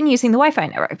 So I've been using the Wi-Fi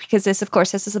network, because this, of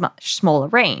course, is a much smaller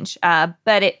range,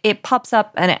 but it pops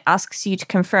up and it asks you to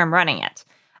confirm running it.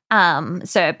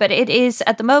 But it is,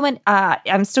 at the moment,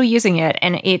 I'm still using it,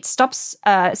 and it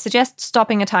suggests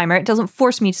stopping a timer. It doesn't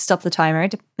force me to stop the timer.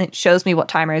 It shows me what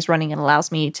timer is running and allows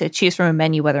me to choose from a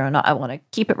menu whether or not I want to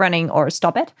keep it running or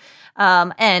stop it.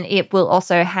 And it will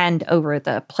also hand over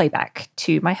the playback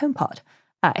to my HomePod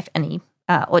if any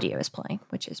audio is playing,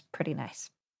 which is pretty nice.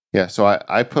 Yeah, so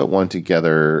I put one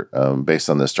together based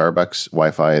on the Starbucks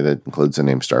Wi-Fi that includes the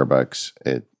name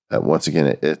Starbucks. Once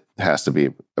again, it has to be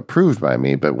approved by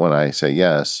me, but when I say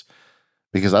yes,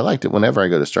 because I liked it whenever I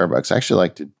go to Starbucks, I actually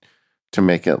like to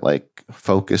make it like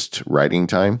focused writing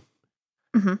time.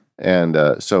 Mm-hmm.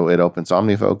 And so it opens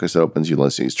OmniFocus, it opens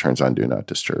Ulysses, turns on Do Not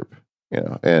Disturb,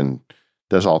 and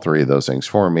does all 3 of those things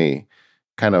for me.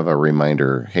 Kind of a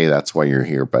reminder, hey, that's why you're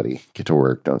here, buddy. Get to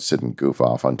work. Don't sit and goof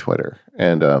off on Twitter.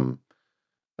 And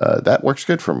that works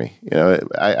good for me.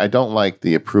 I don't like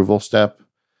the approval step.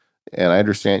 And I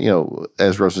understand,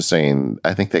 as Rose was saying,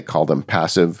 I think they call them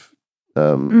passive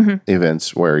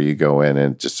events, where you go in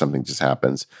and just something just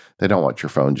happens. They don't want your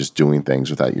phone just doing things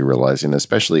without you realizing,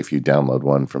 especially if you download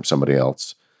one from somebody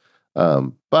else.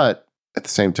 But at the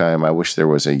same time, I wish there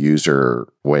was a user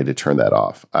way to turn that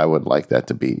off. I would like that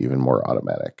to be even more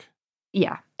automatic.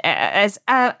 Yeah. As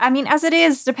it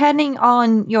is, depending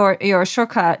on your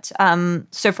shortcut.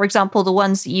 So, for example, the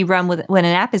ones that you run when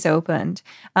an app is opened,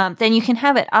 then you can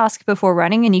have it ask before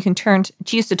running, and you can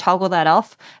choose to toggle that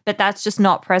off. But that's just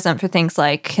not present for things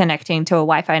like connecting to a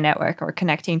Wi-Fi network or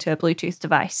connecting to a Bluetooth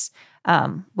device,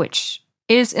 which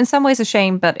is in some ways a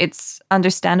shame, but it's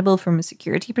understandable from a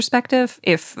security perspective,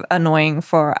 if annoying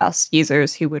for us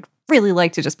users who would really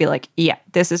like to just be like, yeah,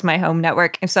 this is my home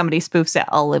network. If somebody spoofs it,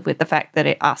 I'll live with the fact that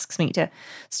it asks me to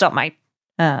stop my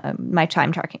my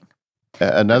time tracking.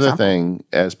 Another thing,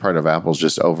 as part of Apple's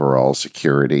just overall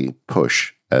security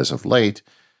push as of late,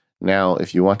 now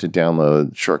if you want to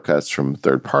download shortcuts from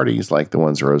third parties, like the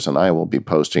ones Rose and I will be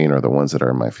posting or the ones that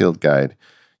are in my field guide,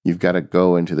 you've got to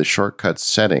go into the shortcuts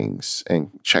settings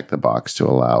and check the box to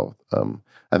allow,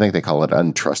 I think they call it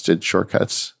untrusted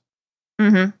shortcuts.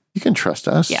 Mm-hmm. You can trust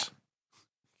us. Yeah.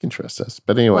 You can trust us.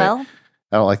 But anyway, I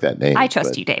don't like that name. I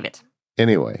trust you, David.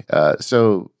 Anyway,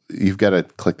 so you've got to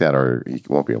click that or you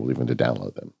won't be able even to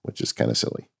download them, which is kind of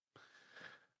silly.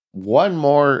 One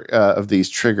more of these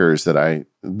triggers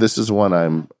this is one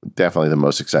I'm definitely the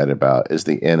most excited about, is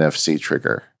the NFC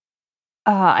trigger.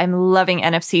 I'm loving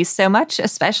NFC so much,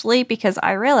 especially because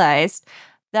I realized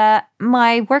that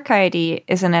my work ID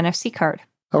is an NFC card.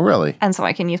 Oh, really? And so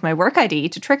I can use my work ID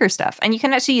to trigger stuff. And you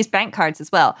can actually use bank cards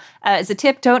as well. As a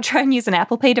tip, don't try and use an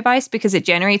Apple Pay device because it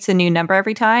generates a new number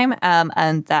every time.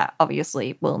 And that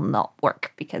obviously will not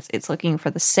work because it's looking for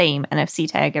the same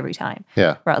NFC tag every time.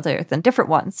 Yeah. Rather than different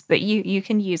ones. But you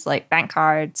can use like bank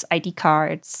cards, ID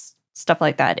cards, stuff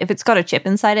like that. If it's got a chip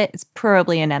inside it, it's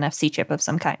probably an NFC chip of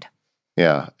some kind.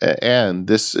 Yeah. And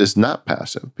this is not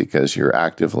passive because you're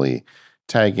actively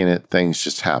tagging it. Things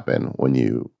just happen when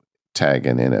you tag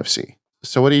an NFC.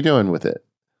 So what are you doing with it?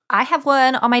 I have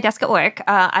one on my desk at work.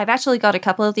 I've actually got a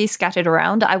couple of these scattered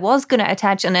around. I was going to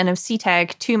attach an NFC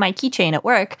tag to my keychain at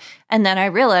work, and then I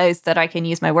realized that I can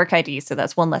use my work ID, so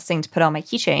that's one less thing to put on my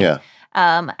keychain. Yeah.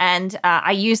 And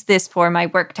I use this for my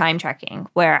work time tracking,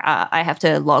 where I have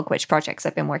to log which projects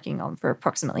I've been working on for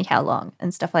approximately how long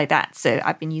and stuff like that. So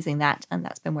I've been using that, and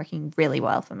that's been working really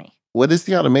well for me. What is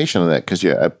the automation of that? Because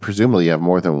presumably you have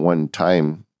more than one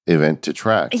time event to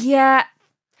track. Yeah.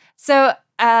 So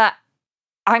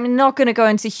I'm not going to go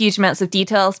into huge amounts of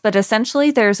details, but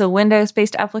essentially there's a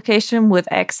Windows-based application with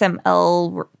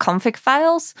XML config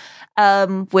files,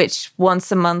 which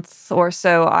once a month or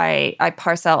so I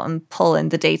parse out and pull in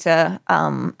the data,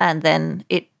 and then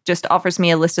it just offers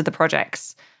me a list of the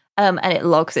projects, and it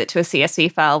logs it to a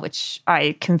CSV file, which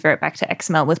I convert back to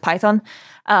XML with Python.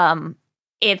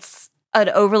 It's an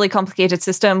overly complicated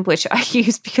system, which I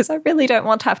use because I really don't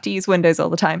want to have to use Windows all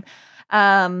the time.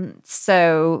 I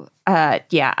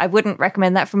wouldn't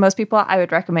recommend that for most people. I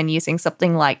would recommend using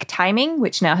something like Timing,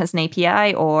 which now has an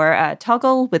API, or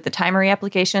Toggle with the Timery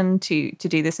application to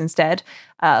do this instead.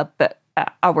 But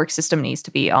our work system needs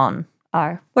to be on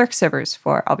our work servers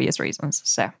for obvious reasons.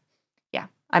 So, yeah,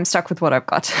 I'm stuck with what I've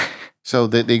got. So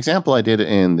the example I did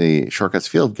in the Shortcuts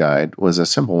Field Guide was a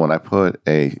simple one. I put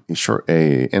a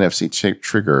NFC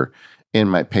trigger in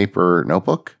my paper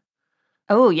notebook.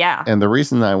 Oh, yeah. And the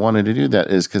reason I wanted to do that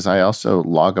is because I also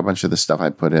log a bunch of the stuff I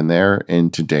put in there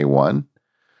into day one.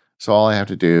 So all I have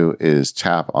to do is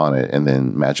tap on it and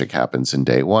then magic happens in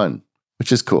day one,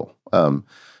 which is cool.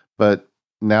 But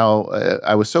now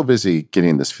I was so busy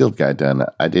getting this field guide done,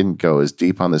 I didn't go as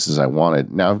deep on this as I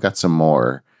wanted. Now I've got some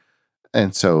more.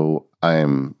 And so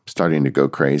I'm starting to go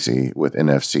crazy with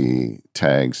NFC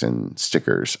tags and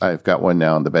stickers. I've got one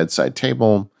now on the bedside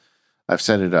table. I've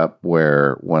set it up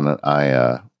where when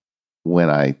I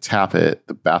tap it,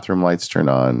 the bathroom lights turn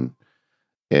on.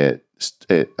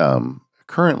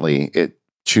 Currently it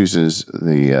chooses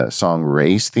the song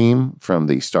Rey's theme from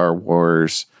the Star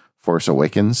Wars Force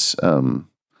Awakens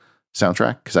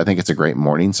soundtrack, because I think it's a great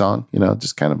morning song,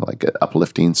 just kind of like an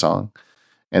uplifting song.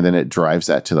 And then it drives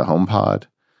that to the HomePod.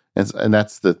 And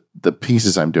that's the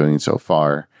pieces I'm doing so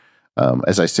far.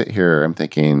 As I sit here, I'm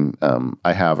thinking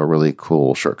I have a really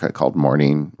cool shortcut called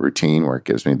Morning Routine where it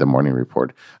gives me the morning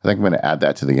report. I think I'm going to add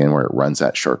that to the end where it runs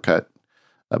that shortcut.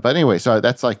 But anyway, so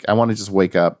that's like I want to just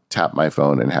wake up, tap my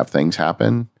phone, and have things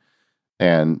happen.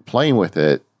 And playing with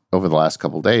it over the last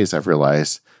couple of days, I've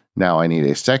realized now I need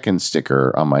a second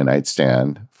sticker on my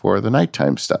nightstand for the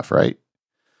nighttime stuff, right?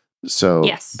 So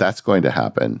yes, that's going to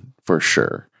happen for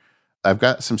sure. I've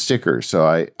got some stickers,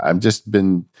 so I've just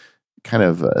been kind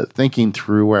of thinking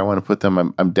through where I want to put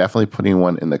them. I'm definitely putting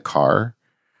one in the car,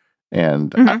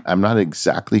 and I'm not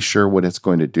exactly sure what it's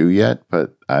going to do yet,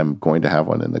 but I'm going to have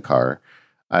one in the car.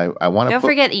 I want to don't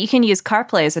forget that you can use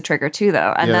CarPlay as a trigger too,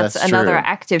 though, and that's another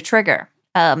active trigger.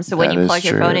 So when you plug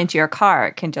your phone into your car,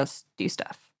 it can just do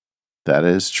stuff. That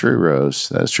is true, Rose.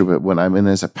 That is true. But when I'm in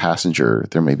as a passenger,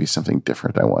 there may be something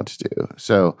different I want to do.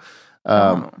 So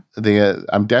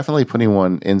I'm definitely putting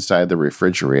one inside the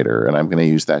refrigerator, and I'm going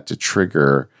to use that to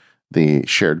trigger the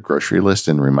shared grocery list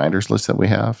and reminders list that we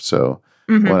have. So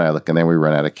when I look and then we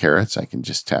run out of carrots, I can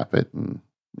just tap it and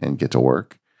get to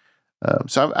work.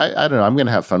 So I don't know. I'm going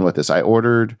to have fun with this. I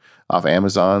ordered off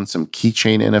Amazon some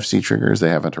keychain NFC triggers. They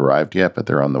haven't arrived yet, but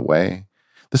they're on the way.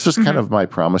 This was kind of my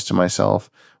promise to myself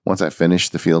once I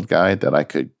finished the field guide that I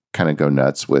could kind of go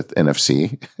nuts with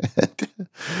NFC.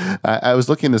 I was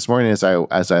looking this morning as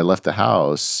I left the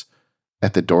house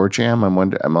at the door jamb.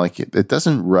 I'm like, it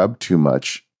doesn't rub too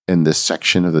much in this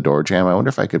section of the door jamb. I wonder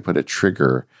if I could put a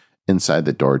trigger inside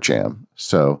the door jamb.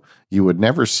 So you would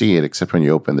never see it except when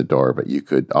you open the door, but you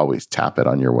could always tap it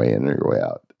on your way in or your way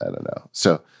out. I don't know.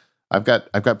 So I've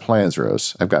got plans,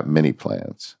 Rose. I've got many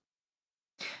plans.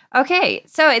 Okay,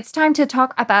 so it's time to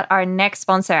talk about our next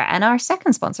sponsor. And our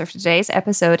second sponsor for today's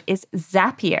episode is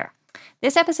Zapier.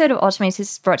 This episode of Automated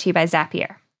is brought to you by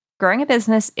Zapier. Growing a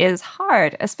business is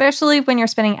hard, especially when you're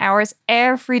spending hours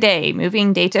every day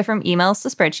moving data from emails to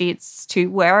spreadsheets to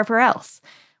wherever else.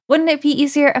 Wouldn't it be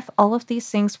easier if all of these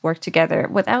things worked together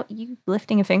without you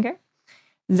lifting a finger?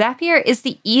 Zapier is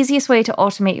the easiest way to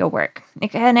automate your work. It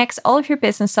connects all of your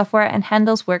business software and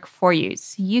handles work for you,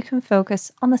 so you can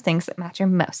focus on the things that matter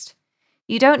most.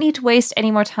 You don't need to waste any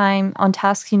more time on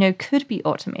tasks you know could be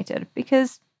automated,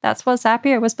 because that's what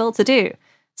Zapier was built to do.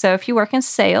 So if you work in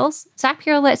sales,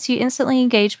 Zapier lets you instantly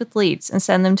engage with leads and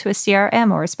send them to a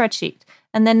CRM or a spreadsheet,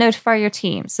 and then notify your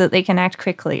team so that they can act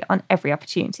quickly on every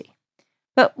opportunity.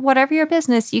 But whatever your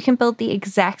business, you can build the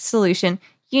exact solution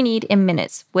you need in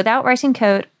minutes without writing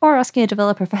code or asking a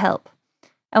developer for help.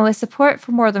 And with support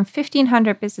for more than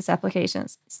 1,500 business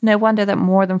applications, it's no wonder that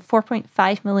more than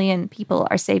 4.5 million people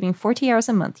are saving 40 hours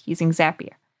a month using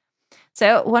Zapier.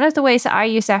 So one of the ways that I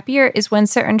use Zapier is when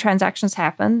certain transactions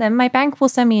happen, then my bank will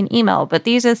send me an email, but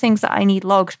these are the things that I need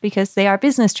logged because they are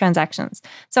business transactions.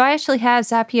 So I actually have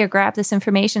Zapier grab this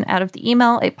information out of the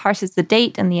email, it parses the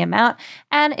date and the amount,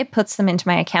 and it puts them into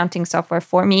my accounting software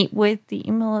for me with the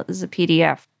email as a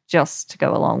PDF just to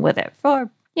go along with it for,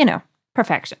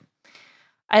 perfection.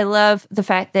 I love the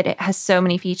fact that it has so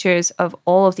many features of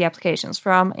all of the applications,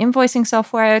 from invoicing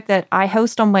software that I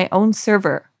host on my own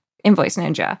server, Invoice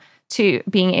Ninja, to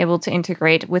being able to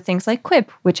integrate with things like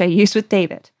Quip, which I use with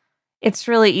David. It's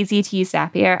really easy to use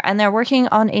Zapier, and they're working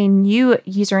on a new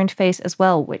user interface as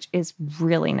well, which is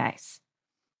really nice.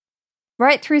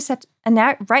 Right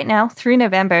now through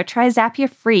November, try Zapier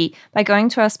free by going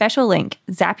to our special link,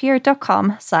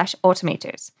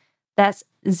 zapier.com/automators. That's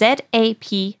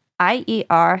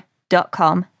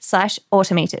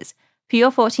zapier.com/automators for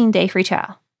your 14-day free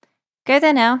trial. Go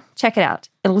there now, check it out.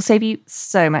 It'll save you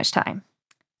so much time.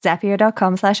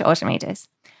 Zapier.com/automators.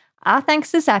 Our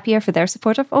thanks to Zapier for their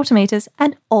support of Automators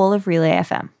and all of Relay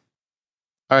FM.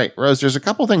 All right, Rose, there's a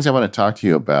couple things I want to talk to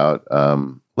you about.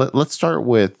 Let's start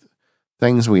with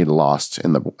things we lost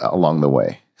along the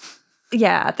way.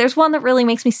 Yeah, there's one that really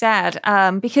makes me sad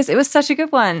because it was such a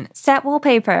good one. Set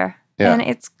wallpaper. Yeah. And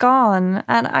it's gone.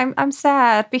 And I'm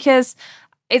sad because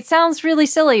it sounds really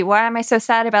silly. Why am I so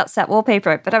sad about set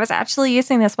wallpaper? But I was actually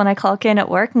using this when I clock in at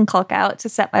work and clock out to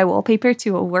set my wallpaper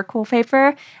to a work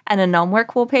wallpaper and a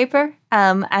non-work wallpaper,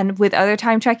 and with other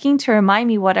time tracking to remind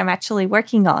me what I'm actually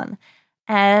working on.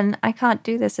 And I can't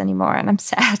do this anymore, and I'm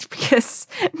sad because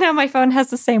now my phone has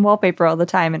the same wallpaper all the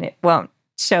time, and it won't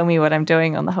show me what I'm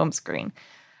doing on the home screen.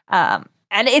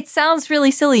 And it sounds really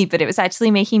silly, but it was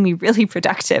actually making me really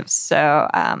productive. So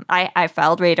I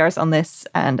filed radars on this,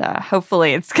 and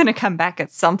hopefully it's going to come back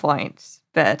at some point.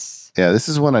 But yeah, this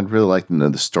is one I'd really like to know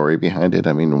the story behind it.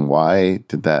 I mean, why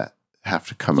did that have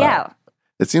to come out?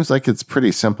 It seems like it's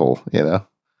pretty simple,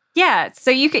 Yeah,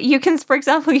 so you can, for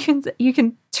example, you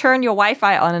can turn your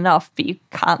Wi-Fi on and off, but you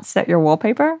can't set your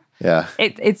wallpaper. Yeah,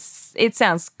 it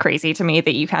sounds crazy to me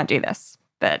that you can't do this.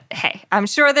 But hey, I'm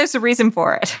sure there's a reason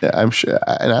for it. Yeah, I'm sure.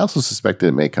 And I also suspect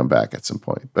it may come back at some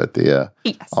point, but yes.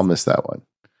 I'll miss that one.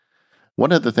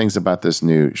 One of the things about this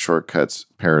new shortcuts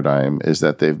paradigm is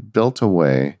that they've built a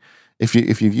way, if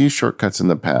you've used shortcuts in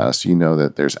the past, you know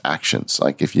that there's actions.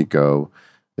 Like if you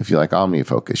like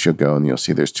OmniFocus, you'll go and you'll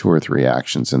see there's 2 or 3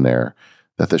 actions in there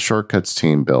that the shortcuts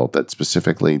team built that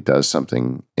specifically does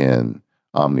something in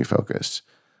OmniFocus.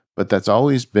 But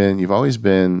you've always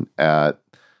been at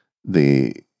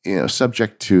the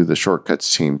subject to the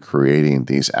shortcuts team creating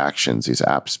these actions, these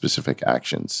app specific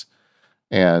actions.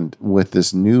 And with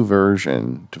this new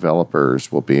version,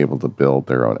 developers will be able to build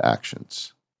their own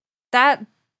actions.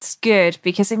 That's good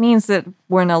because it means that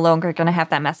we're no longer going to have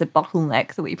that massive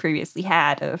bottleneck that we previously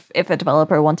had of if a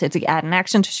developer wanted to add an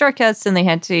action to shortcuts, then they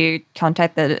had to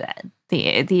contact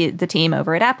the team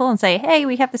over at Apple and say, hey,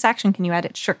 we have this action. Can you add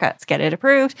it to shortcuts? Get it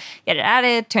approved, get it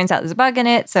added. Turns out there's a bug in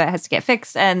it, so it has to get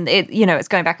fixed. And it's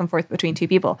going back and forth between 2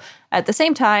 people. At the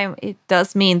same time, it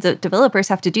does mean that developers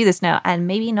have to do this now. And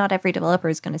maybe not every developer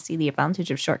is going to see the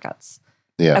advantage of shortcuts.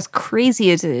 Yeah. As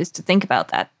crazy as it is to think about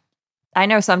that, I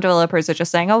know some developers are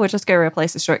just saying, oh, we're just going to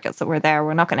replace the shortcuts that were there.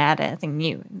 We're not going to add anything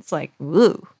new. And it's like,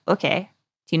 ooh, okay.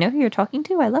 Do you know who you're talking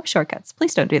to? I love shortcuts.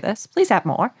 Please don't do this. Please add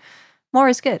more. More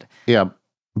is good. Yeah,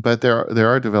 but there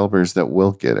are developers that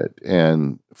will get it.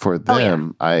 And for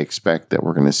them, I expect that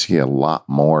we're going to see a lot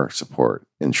more support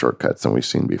in shortcuts than we've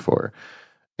seen before.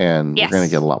 And we're going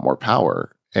to get a lot more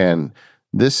power. And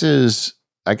this is,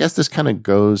 I guess this kind of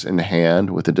goes in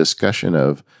hand with the discussion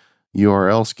of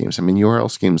URL schemes. I mean,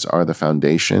 URL schemes are the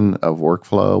foundation of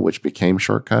workflow, which became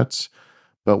shortcuts.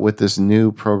 But with this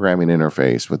new programming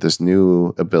interface, with this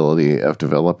new ability of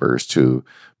developers to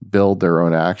build their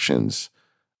own actions,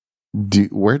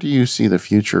 where do you see the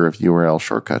future of URL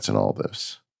shortcuts in all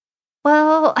this?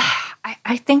 Well,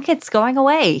 I think it's going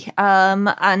away. And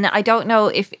I don't know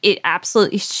if it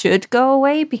absolutely should go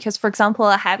away because, for example,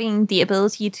 having the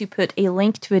ability to put a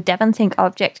link to a DevonThink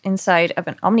object inside of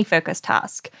an OmniFocus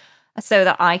task so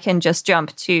that I can just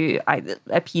jump to either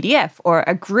a PDF or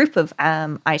a group of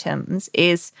items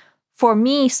is, for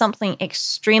me, something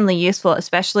extremely useful,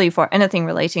 especially for anything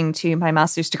relating to my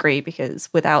master's degree, because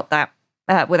without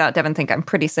DevonThink, I'm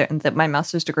pretty certain that my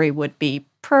master's degree would be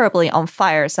probably on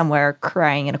fire somewhere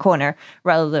crying in a corner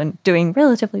rather than doing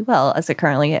relatively well as it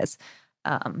currently is,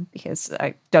 because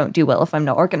I don't do well if I'm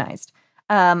not organized.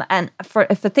 And for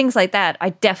things like that, I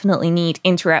definitely need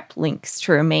interrupt links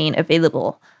to remain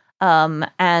available.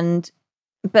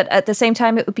 But at the same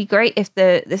time, it would be great if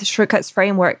the shortcuts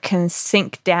framework can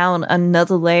sink down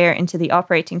another layer into the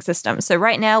operating system. So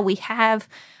right now we have,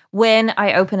 when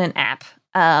I open an app,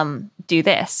 do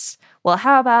this. Well,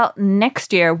 how about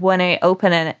next year when I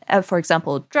open for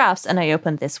example, Drafts, and I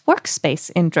open this workspace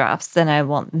in Drafts, then I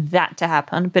want that to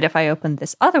happen. But if I open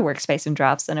this other workspace in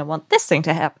Drafts, then I want this thing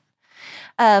to happen.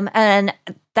 And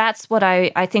that's what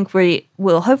I think we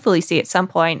will hopefully see at some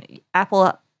point.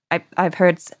 Apple, I've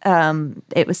heard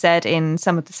it was said in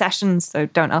some of the sessions, so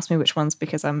don't ask me which ones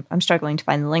because I'm struggling to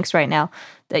find the links right now,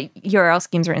 that URL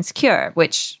schemes are insecure,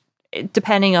 which,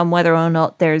 depending on whether or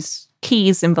not there's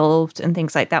keys involved and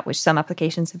things like that, which some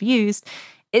applications have used,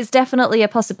 is definitely a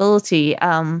possibility.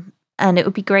 And it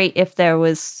would be great if there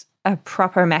was a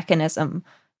proper mechanism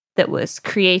that was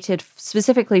created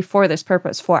specifically for this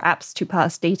purpose, for apps to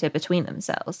pass data between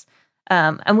themselves.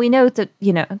 And we know that,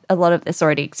 a lot of this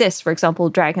already exists. For example,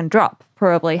 drag and drop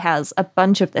probably has a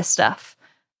bunch of this stuff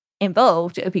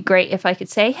involved. It would be great if I could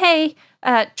say, hey,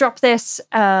 drop this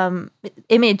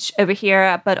image over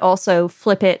here, but also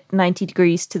flip it 90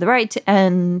 degrees to the right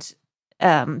and,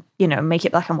 make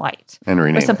it black and white. And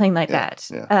rename or something like Yeah.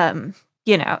 that.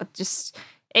 Yeah. Just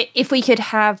if we could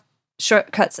have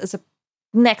shortcuts as a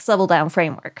next level down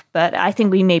framework. But I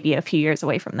think we may be a few years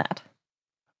away from that.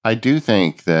 I do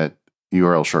think that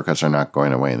URL shortcuts are not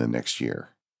going away in the next year.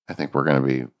 I think we're going to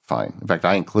be fine. In fact,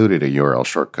 I included a URL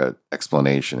shortcut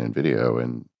explanation in video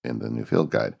in the new field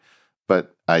guide.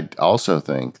 But I also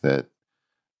think that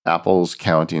Apple's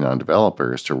counting on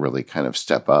developers to really kind of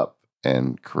step up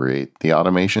and create the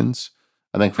automations.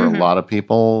 I think for a lot of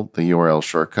people, the URL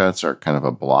shortcuts are kind of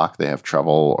a block. They have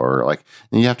trouble, or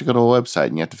and you have to go to a website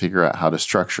and you have to figure out how to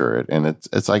structure it. And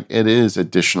it's like it is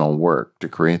additional work to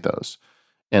create those.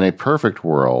 In a perfect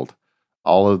world,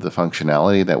 all of the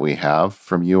functionality that we have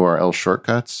from URL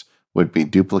shortcuts would be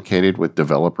duplicated with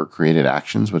developer-created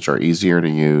actions, which are easier to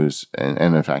use and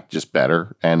in fact, just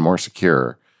better and more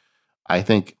secure. I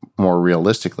think more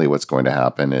realistically what's going to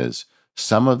happen is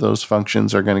some of those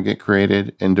functions are going to get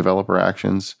created in developer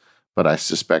actions, but I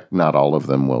suspect not all of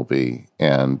them will be.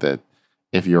 And that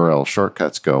if URL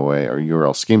shortcuts go away or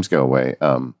URL schemes go away,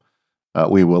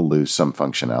 we will lose some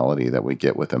functionality that we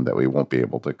get with them that we won't be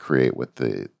able to create with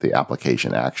the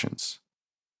application actions.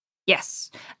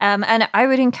 Yes. And I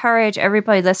would encourage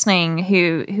everybody listening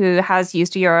who has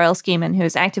used a URL scheme and who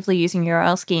is actively using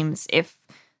URL schemes, if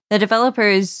the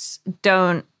developers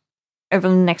don't, over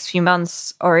the next few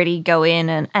months, already go in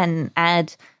and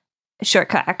add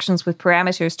shortcut actions with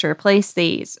parameters to replace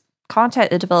these,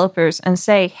 contact the developers and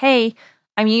say, hey,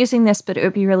 I'm using this, but it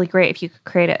would be really great if you could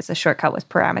create it as a shortcut with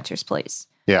parameters, please.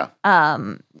 Yeah.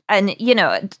 And,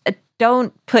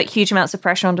 don't put huge amounts of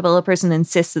pressure on developers and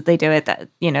insist that they do it. That,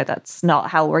 that's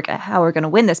not how we're going to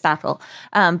win this battle.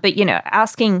 But,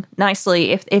 asking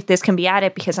nicely if this can be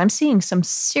added, because I'm seeing some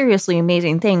seriously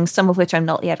amazing things, some of which I'm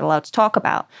not yet allowed to talk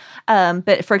about.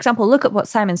 But for example, look at what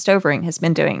Simon Stovering has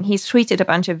been doing. He's tweeted a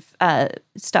bunch of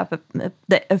stuff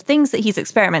of things that he's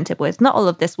experimented with. Not all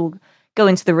of this will go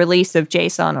into the release of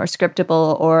JSON or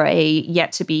Scriptable or a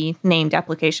yet to be named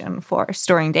application for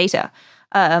storing data.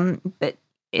 But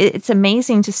it's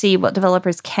amazing to see what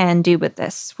developers can do with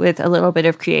this with a little bit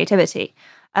of creativity.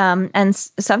 And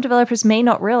some developers may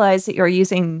not realize that you're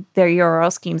using their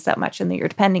URL schemes that much and that you're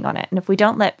depending on it. And if we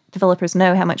don't let developers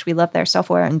know how much we love their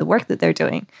software and the work that they're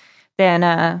doing,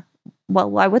 then, well,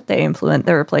 why would they implement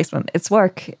the replacement? It's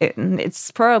work.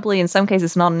 It's probably, in some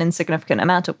cases, not an insignificant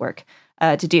amount of work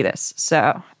to do this.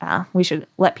 So we should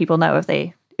let people know if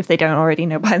they don't already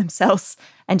know by themselves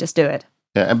and just do it.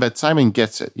 Yeah, but Simon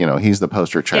gets it. He's the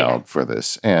poster child for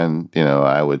this. And,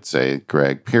 I would say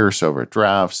Greg Pierce over at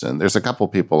Drafts, and there's a couple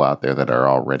people out there that are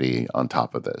already on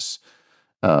top of this.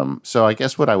 So I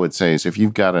guess what I would say is if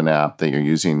you've got an app that you're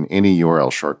using any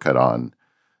URL shortcut on,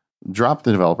 drop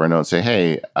the developer a note and say,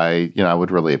 hey, I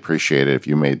would really appreciate it if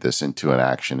you made this into an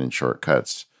action in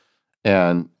Shortcuts.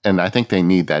 And I think they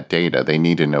need that data. They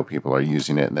need to know people are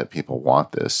using it and that people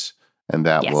want this. And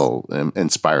that will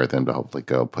inspire them to hopefully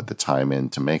go put the time in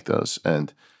to make those.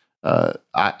 And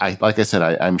I like I said,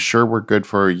 I'm sure we're good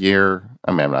for a year.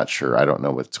 I mean, I'm not sure. I don't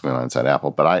know what's going on inside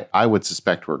Apple, but I would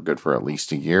suspect we're good for at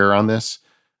least a year on this.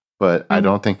 But I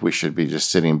don't think we should be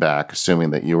just sitting back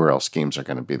assuming that URL schemes are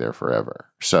going to be there forever.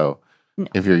 So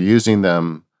if you're using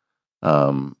them,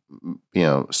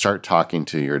 start talking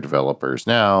to your developers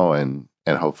now and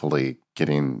hopefully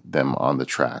getting them on the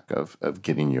track of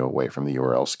getting you away from the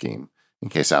URL scheme in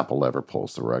case Apple ever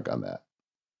pulls the rug on that.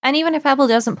 And even if Apple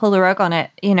doesn't pull the rug on it,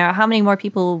 how many more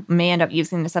people may end up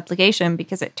using this application?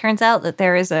 Because it turns out that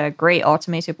there is a great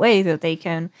automated way that they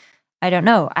can,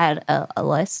 add a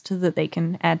list that they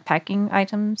can add packing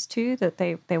items to that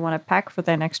they want to pack for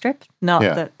their next trip. Not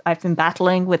that I've been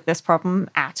battling with this problem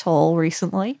at all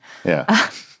recently.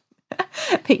 Yeah.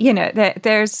 But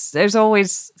there's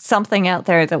always something out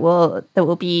there that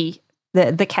will be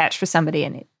the catch for somebody,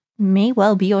 and it may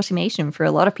well be automation for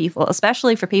a lot of people,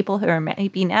 especially for people who are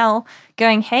maybe now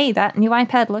going, hey, that new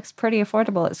iPad looks pretty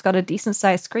affordable. It's got a decent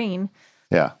sized screen.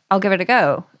 Yeah. I'll give it a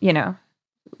go.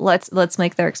 Let's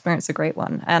make their experience a great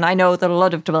one. And I know that a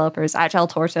lot of developers, Agile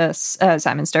Tortoise,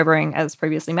 Simon Stobering, as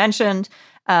previously mentioned,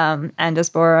 Anders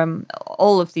Borum,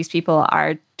 all of these people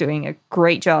are doing a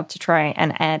great job to try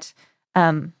and add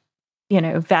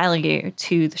value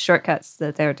to the shortcuts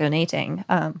that they're donating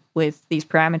with these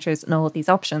parameters and all of these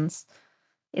options.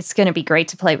 It's going to be great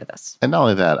to play with this. And not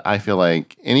only that, I feel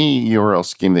like any URL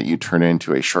scheme that you turn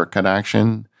into a shortcut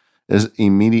action is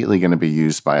immediately going to be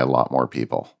used by a lot more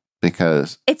people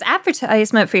because it's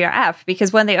advertisement for your app.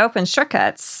 Because when they open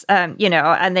shortcuts, and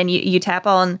then you tap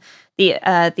on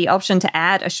the option to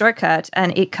add a shortcut,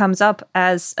 and it comes up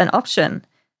as an option.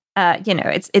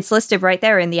 It's listed right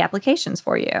there in the applications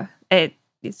for you.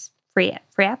 It's free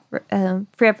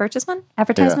advertisement. Yeah.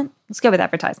 Let's go with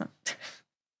advertisement.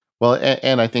 Well,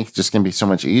 and I think it's just going to be so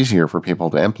much easier for people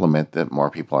to implement that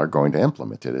more people are going to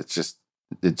implement it.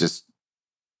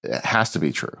 It has to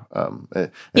be true.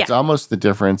 It's almost the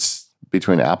difference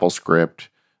between AppleScript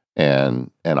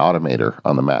and Automator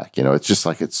on the Mac. It's just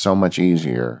like it's so much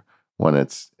easier when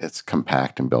it's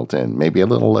compact and built in. Maybe a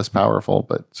little less powerful,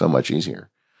 but so much easier.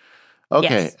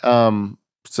 Okay. Yes.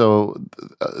 So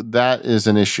that is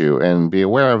an issue, and be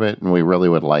aware of it. And we really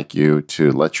would like you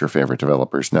to let your favorite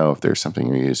developers know if there's something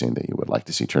you're using that you would like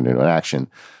to see turned into an action.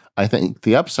 I think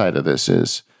the upside of this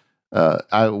is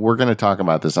we're going to talk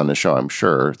about this on the show, I'm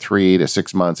sure. 3 to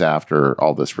 6 months after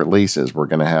all this releases, we're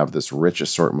going to have this rich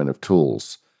assortment of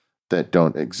tools that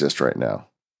don't exist right now.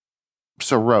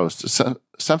 So, Rose,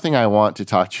 something I want to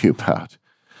talk to you about.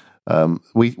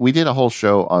 We did a whole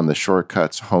show on the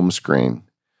Shortcuts home screen.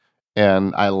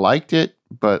 And I liked it,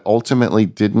 but ultimately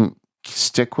didn't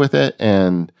stick with it.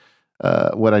 And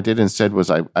what I did instead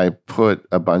was I put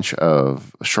a bunch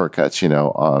of shortcuts,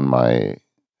 on my,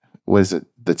 what is it,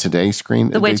 the Today screen?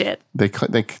 The widget.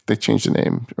 They changed the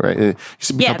name, right? It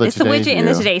used to be called it's the widget in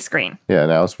the Today screen. Yeah,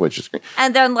 now it's widget screen.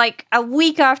 And then like a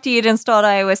week after you'd installed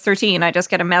iOS 13, I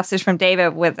just get a message from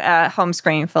David with a home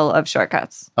screen full of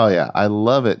shortcuts. Oh, yeah. I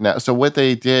love it. Now, so what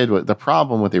they did, the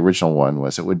problem with the original one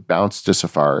was it would bounce to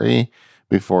Safari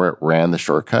before it ran the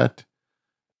shortcut.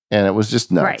 And it was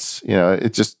just nuts.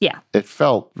 Right. It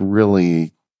felt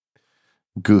really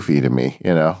goofy to me,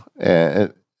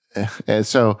 And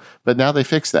so, but now they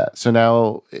fixed that. So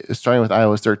now, starting with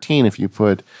iOS 13, if you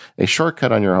put a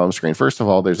shortcut on your home screen, first of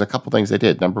all, there's a couple things they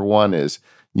did. Number one is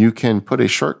you can put a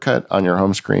shortcut on your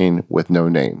home screen with no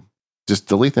name. Just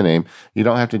delete the name. You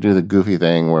don't have to do the goofy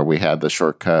thing where we had the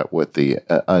shortcut with the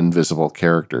invisible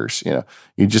characters.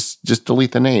 You just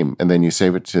delete the name and then you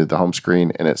save it to the home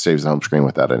screen and it saves the home screen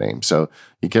without a name. So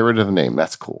you get rid of the name.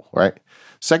 That's cool, right?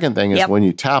 Second thing is when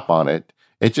you tap on it,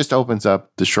 it just opens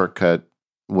up the shortcut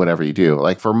whatever you do.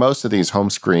 Like for most of these home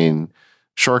screen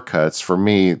shortcuts, for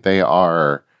me, they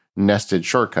are nested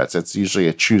shortcuts. It's usually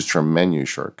a choose from menu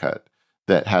shortcut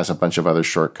that has a bunch of other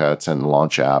shortcuts and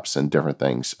launch apps and different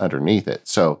things underneath it.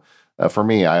 So for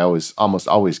me, I almost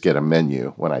always get a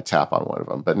menu when I tap on one of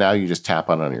them. But now you just tap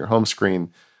on your home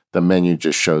screen, the menu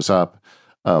just shows up.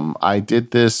 I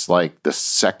did this like the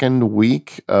second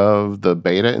week of the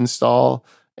beta install,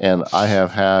 and I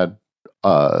have had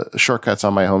shortcuts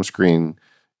on my home screen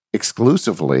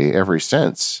exclusively ever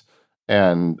since.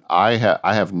 And I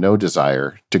have no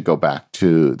desire to go back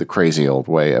to the crazy old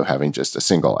way of having just a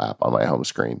single app on my home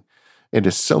screen. It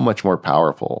is so much more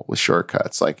powerful with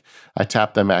shortcuts. Like I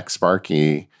tap the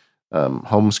MacSparky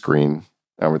home screen,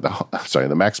 or the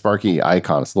MacSparky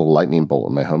icon. It's a little lightning bolt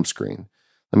on my home screen.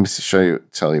 Let me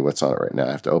tell you what's on it right now.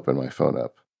 I have to open my phone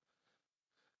up.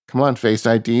 Come on, Face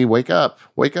ID, wake up.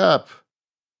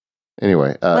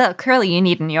 Anyway. Well, Curly, you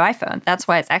need a new iPhone. That's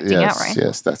why it's acting out, right?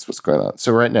 Yes, that's what's going on.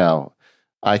 So right now,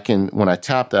 when I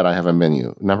tap that, I have a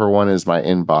menu. Number one is my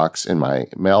inbox in my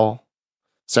mail.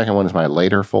 Second one is my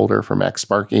later folder for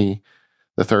MacSparky.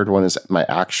 The third one is my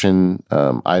action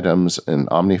items in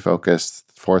OmniFocus.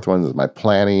 The fourth one is my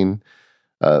planning.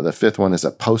 The fifth one is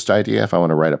a post idea if I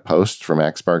want to write a post for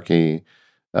MacSparky.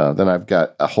 Then I've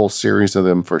got a whole series of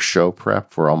them for show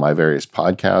prep for all my various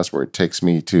podcasts, where it takes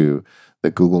me to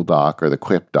the Google Doc or the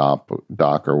Quip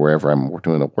doc or wherever I'm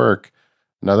doing the work.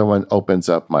 Another one opens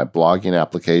up my blogging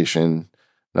application.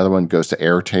 Another one goes to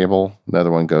Airtable. Another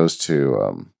one goes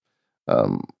to I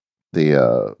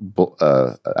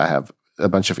have a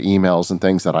bunch of emails and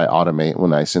things that I automate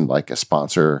when I send like a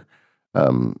sponsor.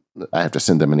 I have to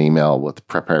send them an email with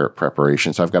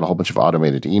preparation. So I've got a whole bunch of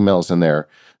automated emails in there.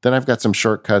 Then I've got some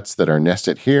shortcuts that are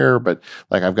nested here, but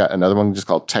like I've got another one just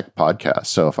called Tech Podcast.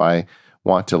 So if I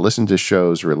want to listen to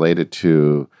shows related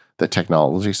to the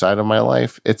technology side of my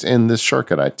life, it's in this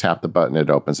shortcut. I tap the button, it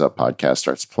opens up podcast,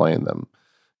 starts playing them,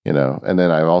 and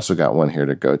then I've also got one here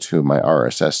to go to my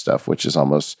RSS stuff, which is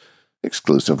almost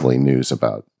exclusively news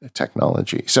about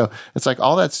technology. So it's like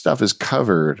all that stuff is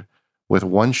covered with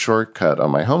one shortcut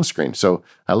on my home screen. So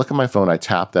I look at my phone, I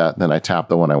tap that, then I tap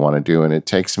the one I want to do, and it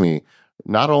takes me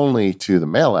not only to the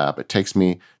mail app, it takes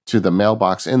me to the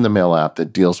mailbox in the mail app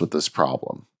that deals with this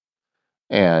problem.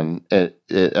 And it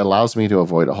allows me to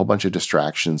avoid a whole bunch of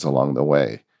distractions along the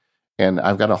way. And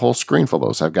I've got a whole screen full of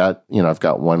those. I've got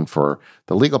one for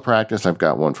the legal practice. I've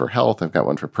got one for health. I've got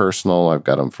one for personal. I've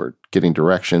got them for getting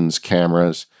directions,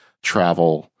 cameras,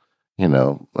 travel,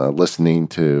 listening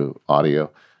to audio.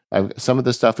 Some of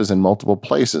this stuff is in multiple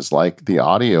places. Like the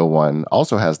audio one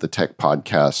also has the Tech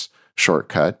Podcast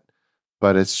shortcut,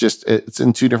 but it's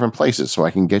in two different places, so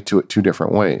I can get to it two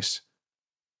different ways.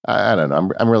 I don't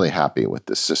know. I'm really happy with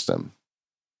this system.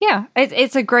 Yeah,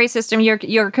 it's a great system.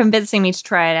 You're convincing me to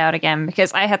try it out again,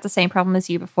 because I had the same problem as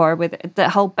you before with the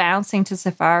whole bouncing to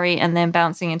Safari and then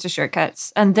bouncing into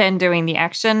shortcuts and then doing the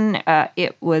action.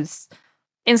 It was,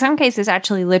 in some cases,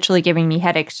 actually literally giving me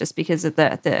headaches just because of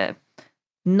the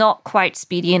not quite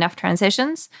speedy enough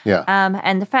transitions. Yeah.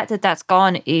 And the fact that that's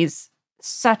gone is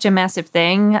such a massive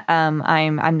thing.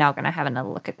 I'm now going to have another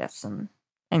look at this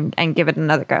and give it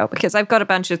another go, because I've got a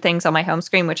bunch of things on my home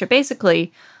screen which are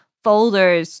basically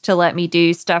folders to let me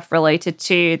do stuff related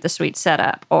to the suite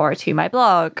setup or to my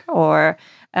blog or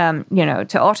to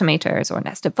automators or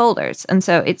nested folders. And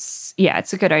so it's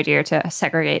a good idea to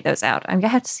segregate those out. I'm gonna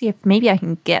have to see if maybe I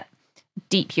can get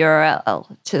deep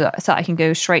URL so I can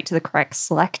go straight to the correct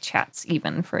Slack chats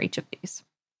even for each of these.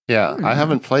 Yeah, I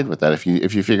haven't played with that. If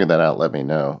you figure that out, let me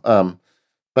know.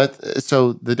 But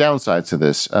so the downside to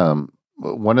this,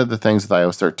 one of the things with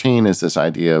iOS 13 is this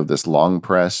idea of this long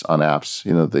press on apps.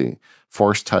 The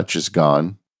force touch is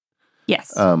gone.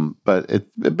 Yes. But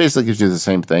it basically gives you the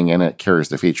same thing, and it carries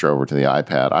the feature over to the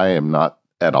iPad. I am not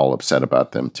at all upset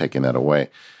about them taking that away.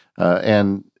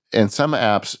 And some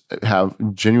apps have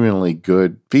genuinely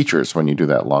good features when you do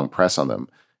that long press on them.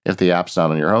 If the app's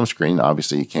not on your home screen,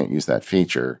 obviously you can't use that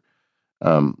feature.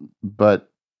 But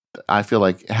I feel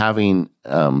like having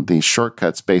these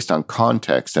shortcuts based on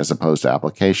context as opposed to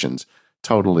applications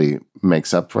totally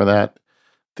makes up for that.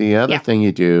 The other thing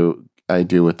I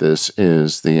do with this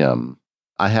is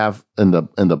I have in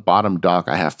the bottom dock,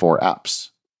 I have 4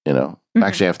 apps.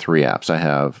 Actually I have 3 apps. I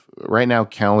have right now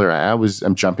Calendar.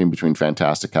 I'm jumping between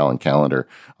Fantastical and Calendar.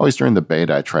 Always during the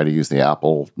beta, I try to use the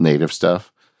Apple native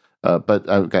stuff. But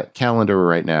I've got Calendar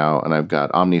right now, and I've got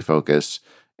OmniFocus.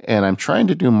 And I'm trying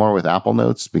to do more with Apple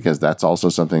Notes, because that's also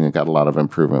something that got a lot of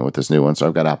improvement with this new one. So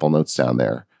I've got Apple Notes down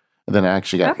there. And then I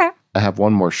actually I have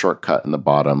one more shortcut in the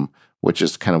bottom, which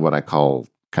is kind of what I call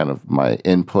kind of my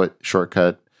input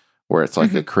shortcut, where it's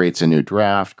like it creates a new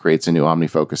draft, creates a new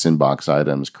OmniFocus inbox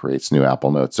items, creates new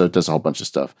Apple Notes. So it does a whole bunch of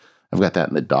stuff. I've got that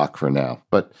in the dock for now.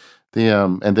 But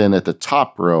And then at the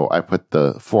top row, I put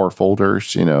the 4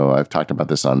 folders. I've talked about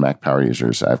this on Mac Power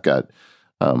Users. I've got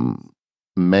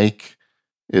Make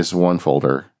is one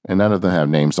folder, and none of them have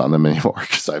names on them anymore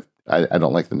because I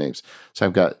don't like the names.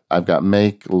 So I've got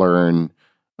Make, Learn,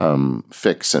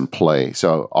 Fix, and Play.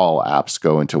 So all apps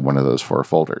go into one of those 4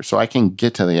 folders. So I can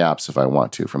get to the apps if I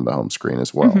want to from the home screen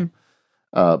as well. Mm-hmm.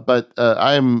 But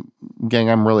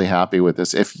I'm really happy with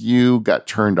this. If you got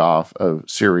turned off of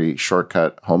Siri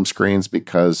shortcut home screens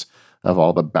because of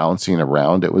all the bouncing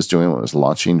around it was doing when it was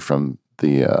launching from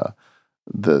the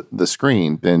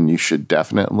screen, then you should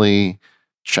definitely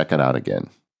check it out again.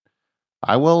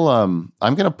 I will. I'm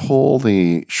going to pull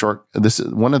this is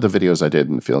one of the videos I did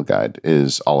in the field guide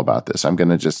is all about this. I'm going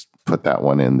to just put that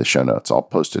one in the show notes. I'll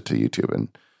post it to YouTube and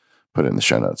put it in the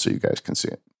show notes so you guys can see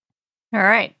it. All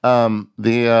right.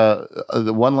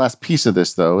 The one last piece of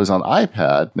this, though, is on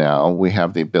iPad. Now we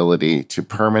have the ability to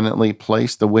permanently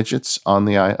place the widgets on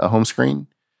the home screen.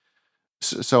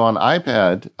 So on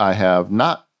iPad, I have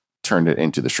not turned it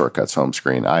into the shortcuts home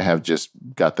screen. I have just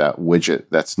got that widget.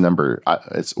 That's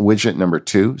it's widget number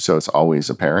 2, so it's always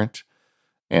apparent.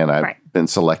 And I've been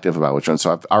selective about which one.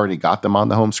 So I've already got them on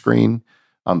the home screen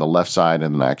on the left side,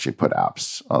 and then I actually put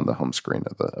apps on the home screen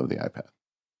of the iPad.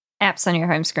 Apps on your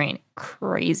home screen.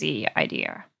 Crazy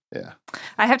idea. Yeah.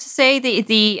 I have to say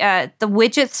the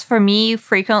widgets for me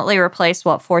frequently replace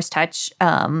what Force Touch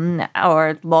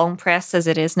or Long Press as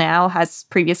it is now has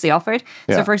previously offered.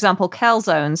 Yeah. So for example,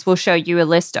 CalZones will show you a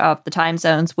list of the time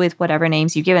zones with whatever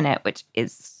names you've given it, which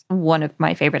is one of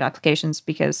my favorite applications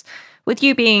because with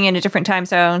you being in a different time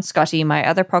zone, Scotty, my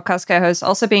other podcast co-host,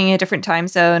 also being in a different time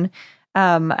zone,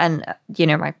 and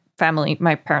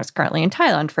my parents are currently in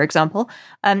Thailand, for example.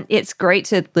 It's great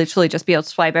to literally just be able to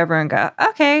swipe over and go,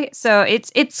 okay, so it's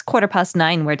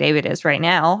 9:15 where David is right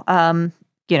now.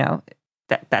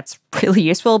 That's really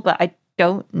useful, but I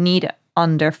don't need it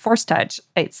under Force Touch.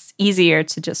 It's easier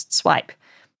to just swipe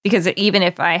because even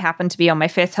if I happen to be on my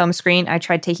 5th home screen, I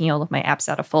tried taking all of my apps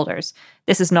out of folders.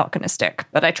 This is not going to stick,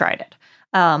 but I tried it.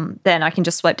 Then I can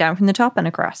just swipe down from the top and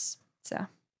across. So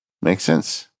makes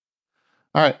sense.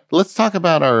 All right, let's talk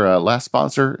about our last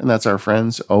sponsor, and that's our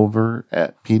friends over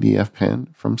at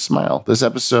PDFpen from Smile. This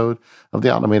episode of The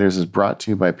Automators is brought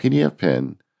to you by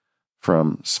PDFpen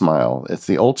from Smile. It's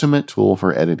the ultimate tool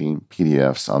for editing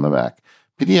PDFs on the Mac.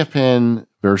 PDFpen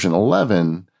version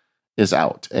 11 is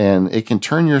out, and it can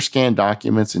turn your scanned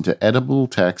documents into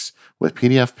editable text with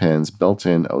PDFpen's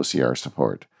built-in OCR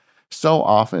support. So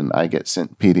often I get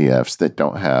sent PDFs that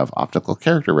don't have optical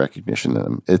character recognition in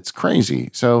them. It's crazy.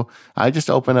 So I just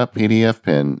open up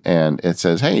PDFpen and it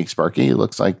says, hey, Sparky, it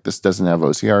looks like this doesn't have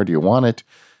OCR. Do you want it?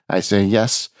 I say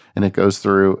yes. And it goes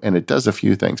through and it does a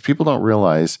few things. People don't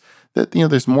realize that,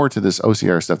 there's more to this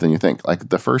OCR stuff than you think. Like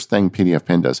the first thing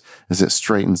PDFpen does is it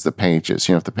straightens the pages.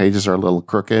 If the pages are a little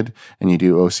crooked and you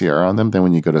do OCR on them, then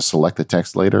when you go to select the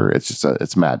text later,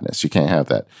 it's madness. You can't have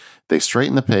that. They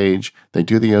straighten the page, they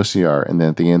do the OCR, and then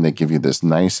at the end, they give you this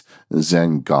nice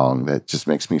Zen gong that just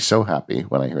makes me so happy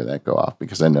when I hear that go off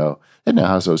because I know it now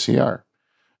has OCR.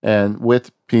 And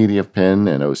with PDFpen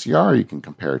and OCR, you can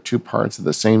compare 2 parts of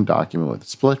the same document with a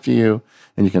split view,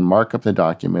 and you can mark up the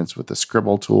documents with the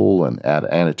scribble tool and add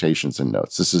annotations and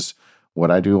notes. This is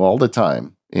what I do all the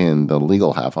time in the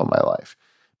legal half of my life.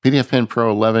 PDFpen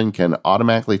Pro 11 can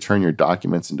automatically turn your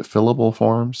documents into fillable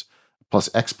forms, plus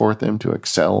export them to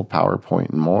Excel,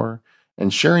 PowerPoint, and more.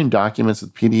 And sharing documents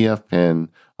with PDFpen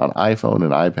on iPhone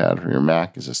and iPad from your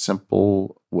Mac is as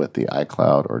simple with the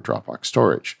iCloud or Dropbox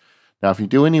storage. Now, if you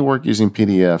do any work using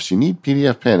PDFs, you need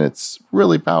PDFpen. It's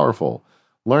really powerful.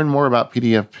 Learn more about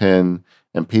PDFpen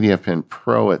and PDFpen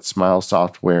Pro at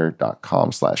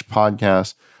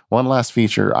smilesoftware.com/podcast. One last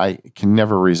feature I can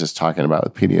never resist talking about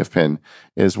with PDFpen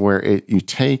is where you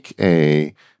take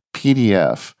a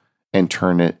PDF and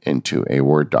turn it into a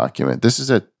Word document. This is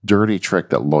a dirty trick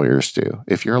that lawyers do.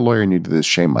 If you're a lawyer and you do this,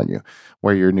 shame on you.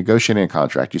 Where you're negotiating a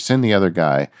contract, you send the other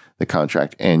guy the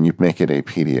contract and you make it a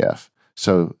PDF.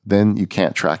 So then you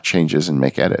can't track changes and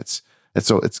make edits. And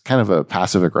so it's kind of a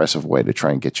passive-aggressive way to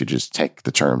try and get you to just take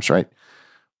the terms, right?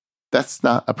 That's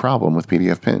not a problem with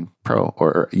PDFpen Pro.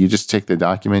 Or you just take the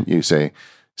document, you say,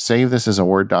 save this as a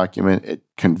Word document, it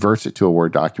converts it to a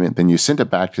Word document, then you send it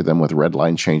back to them with red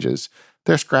line changes.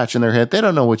 They're scratching their head. They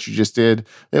don't know what you just did.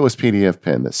 It was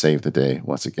PDFpen that saved the day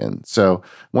once again. So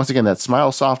once again, that's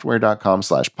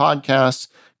smilesoftware.com/podcast.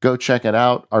 Go check it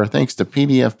out. Our thanks to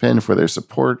PDFpen for their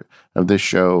support of this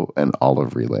show and all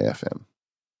of Relay FM.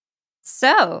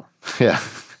 So. Yeah.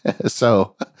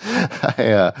 So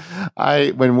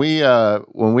when we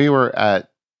were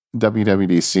at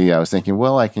WWDC, I was thinking,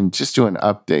 well, I can just do an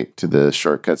update to the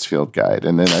Shortcuts field guide.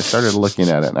 And then I started looking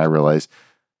at it and I realized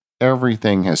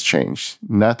everything has changed.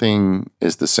 Nothing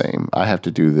is the same. I have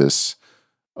to do this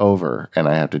over and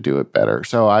I have to do it better.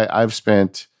 So I've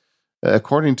spent,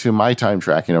 according to my time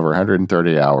tracking, over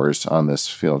 130 hours on this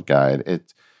field guide.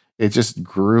 It just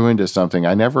grew into something.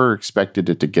 I never expected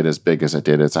it to get as big as it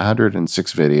did. It's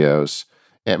 106 videos.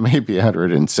 It may be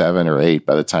 107 or 8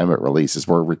 by the time it releases.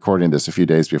 We're recording this a few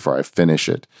days before I finish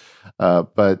it.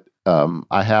 But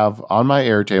I have on my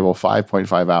Airtable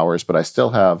 5.5 hours, but I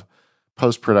still have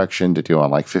post-production to do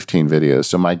on like 15 videos.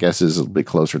 So my guess is it'll be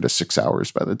closer to 6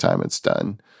 hours by the time it's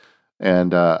done.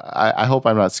 And I hope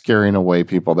I'm not scaring away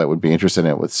people that would be interested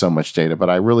in it with so much data, but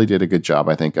I really did a good job,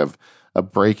 I think, of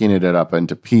breaking it up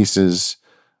into pieces.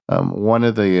 One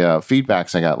of the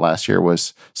feedbacks I got last year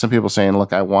was some people saying,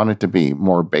 look, I want it to be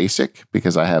more basic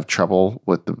because I have trouble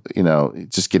with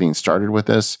just getting started with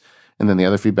this. And then the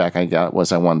other feedback I got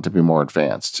was I want it to be more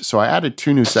advanced. So I added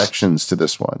 2 new sections to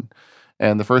this one.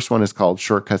 And the first one is called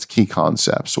Shortcuts Key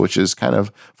Concepts, which is kind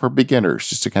of for beginners,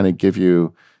 just to kind of give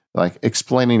you like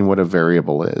explaining what a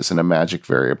variable is and a magic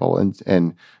variable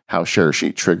and how share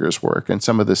sheet triggers work and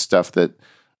some of this stuff that,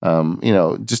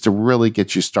 just to really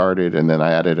get you started. And then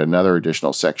I added another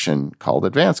additional section called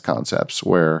Advanced Concepts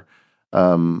where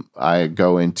I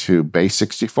go into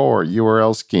base64,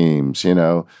 URL schemes,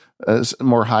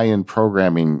 more high-end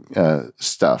programming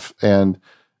stuff. And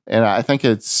I think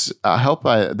I hope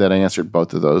that I answered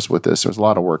both of those with this. There's a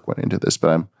lot of work went into this, but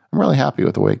I'm really happy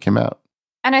with the way it came out.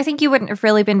 And I think you wouldn't have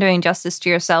really been doing justice to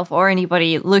yourself or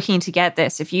anybody looking to get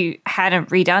this if you hadn't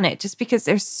redone it, just because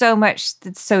there's so much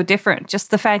that's so different.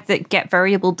 Just the fact that get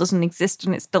variable doesn't exist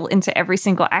and it's built into every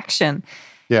single action.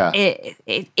 Yeah.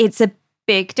 It's a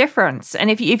big difference. And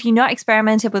if you've not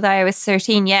experimented with iOS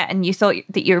 13 yet and you thought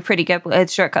that you were pretty good with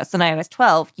shortcuts on iOS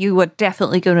 12, you were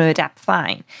definitely going to adapt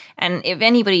fine. And if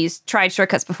anybody's tried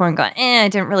shortcuts before and gone, I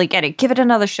didn't really get it, give it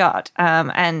another shot.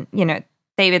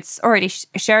 David's already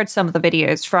shared some of the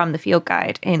videos from the field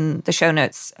guide in the show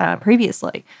notes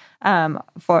previously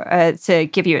to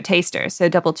give you a taster. So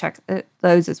double check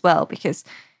those as well, because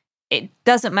it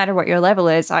doesn't matter what your level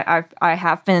is. I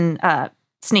have been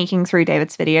sneaking through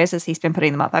David's videos as he's been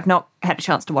putting them up. I've not had a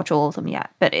chance to watch all of them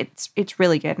yet, but it's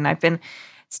really good. And I've been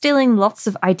stealing lots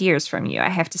of ideas from you, I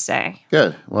have to say.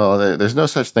 Good. Well, there's no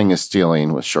such thing as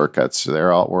stealing with shortcuts.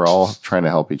 We're all trying to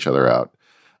help each other out.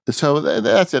 So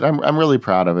that's it. I'm really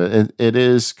proud of it. It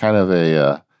is kind of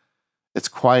it's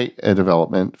quite a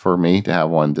development for me to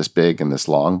have one this big and this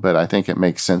long, but I think it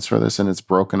makes sense for this, and it's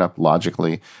broken up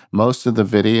logically. Most of the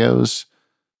videos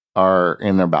are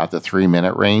in about the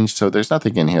 3-minute range, so there's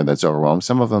nothing in here that's overwhelming.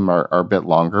 Some of them are a bit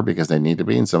longer because they need to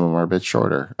be, and some of them are a bit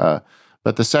shorter.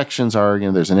 But the sections are,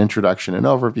 there's an introduction and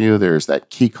overview. There's that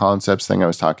key concepts thing I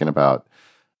was talking about.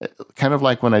 Kind of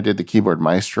like when I did the Keyboard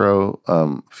Maestro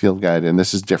field guide, and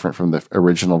this is different from the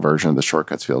original version of the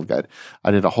Shortcuts field guide.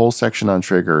 I did a whole section on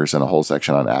triggers and a whole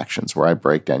section on actions where I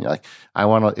break down. You're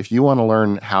like, if you want to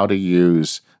learn how to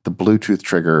use the Bluetooth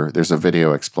trigger, there's a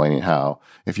video explaining how.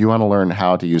 If you want to learn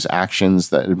how to use actions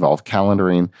that involve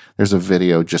calendaring, there's a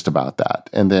video just about that.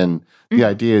 And then the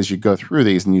idea is you go through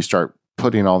these and you start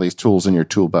putting all these tools in your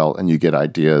tool belt and you get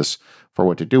ideas for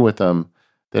what to do with them.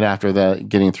 Then after that,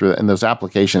 getting through and those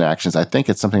application actions, I think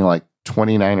it's something like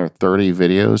 29 or 30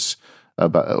 videos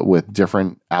with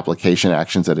different application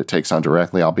actions that it takes on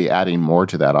directly. I'll be adding more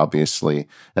to that, obviously,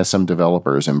 as some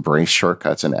developers embrace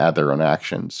shortcuts and add their own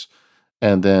actions.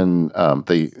 And then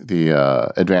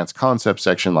the advanced concept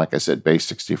section, like I said,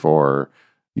 base64,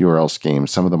 URL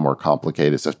schemes, some of the more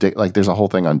complicated stuff. Like there's a whole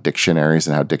thing on dictionaries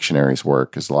and how dictionaries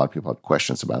work, because a lot of people have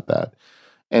questions about that.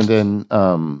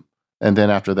 And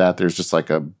then after that, there's just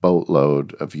like a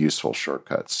boatload of useful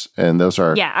shortcuts. And those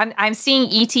are... Yeah, I'm seeing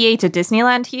ETA to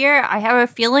Disneyland here. I have a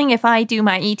feeling if I do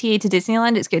my ETA to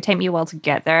Disneyland, it's going to take me a while to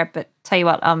get there. But tell you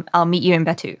what, I'll meet you in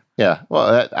Batu. Yeah,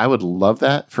 well, I would love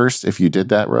that. First, if you did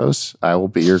that, Rose, I will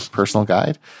be your personal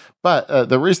guide. But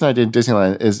the reason I did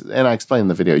Disneyland is, and I explained in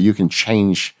the video, you can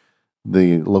change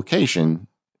the location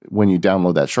when you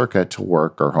download that shortcut to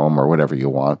work or home or whatever you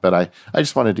want. But I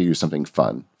just wanted to use something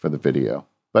fun for the video.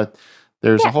 But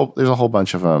there's a whole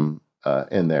bunch of them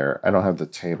in there. I don't have the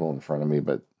table in front of me,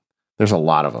 but there's a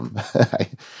lot of them.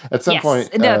 At some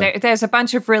point, there's a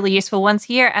bunch of really useful ones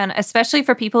here, and especially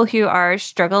for people who are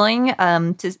struggling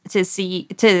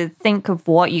to think of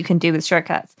what you can do with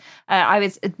shortcuts. I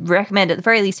would recommend at the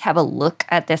very least have a look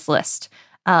at this list,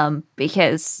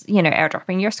 because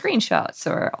airdropping your screenshots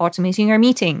or automating your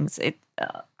meetings.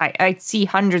 I see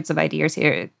hundreds of ideas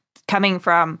here coming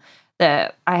from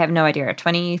I have no idea,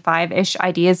 25-ish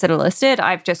ideas that are listed.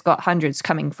 I've just got hundreds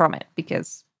coming from it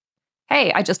because,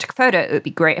 hey, I just took a photo. It would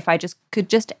be great if I could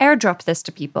just airdrop this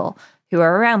to people who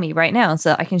are around me right now so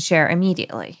that I can share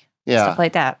immediately. Yeah. Stuff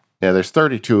like that. Yeah, there's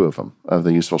 32 of them, of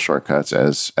the useful shortcuts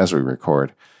as we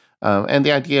record. And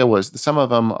the idea was some of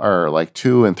them are like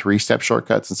 2 and 3 step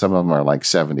shortcuts, and some of them are like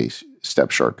 70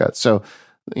 step shortcuts. So,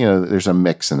 there's a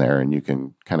mix in there, and you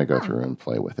can kind of go through and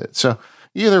play with it. So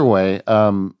either way,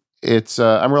 it's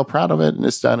I'm real proud of it, and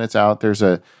it's done. It's out. There's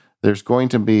going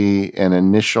to be an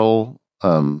initial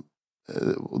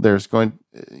it's going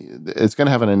to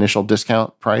have an initial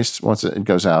discount price once it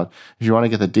goes out. If you want to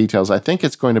get the details, I think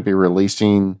it's going to be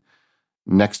releasing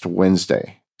next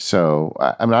Wednesday. So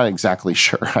I'm not exactly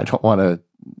sure. I don't want to,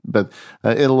 but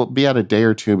it'll be out a day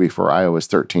or two before iOS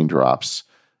 13 drops.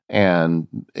 And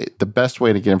the best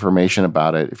way to get information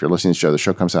about it, if you're listening to the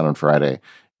show comes out on Friday,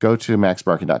 go to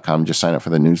maxbarking.com, just sign up for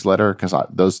the newsletter, because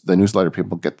the newsletter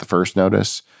people get the first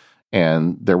notice.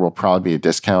 And there will probably be a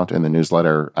discount in the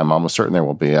newsletter. I'm almost certain there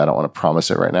will be. I don't want to promise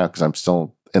it right now because I'm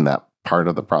still in that part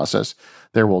of the process.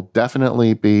 There will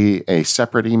definitely be a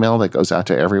separate email that goes out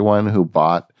to everyone who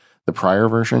bought the prior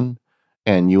version,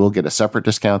 and you will get a separate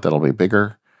discount that'll be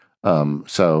bigger. And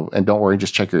don't worry,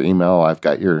 just check your email. I've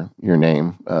got your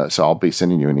name. So I'll be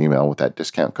sending you an email with that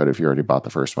discount code. If you already bought the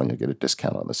first one, you'll get a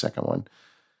discount on the second one.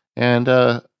 And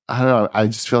I don't know. I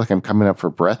just feel like I'm coming up for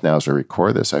breath now as I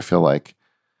record this. I feel like,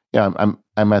 yeah,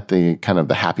 I'm at the kind of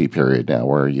the happy period now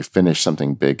where you finish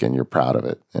something big and you're proud of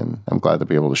it. And I'm glad to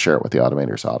be able to share it with the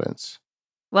Automators audience.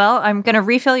 Well, I'm going to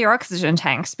refill your oxygen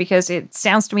tanks because it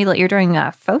sounds to me like you're doing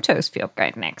a photos field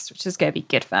guide next, which is going to be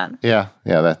good fun. Yeah,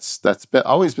 that's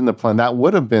always been the plan. That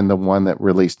would have been the one that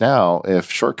released now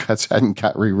if Shortcuts hadn't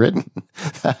got rewritten.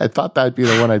 I thought that'd be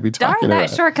the one I'd be talking about. Darn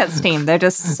that Shortcuts team. They're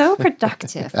just so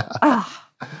productive.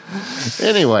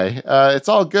 Anyway, it's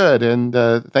all good. And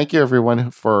thank you, everyone,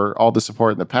 for all the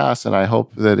support in the past. And I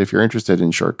hope that if you're interested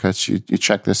in Shortcuts, you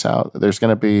check this out. There's going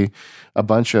to be I'm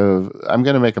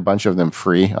going to make a bunch of them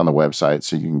free on the website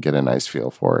so you can get a nice feel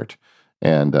for it.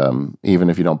 And even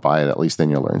if you don't buy it, at least then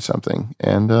you'll learn something.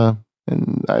 And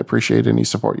I appreciate any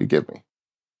support you give me.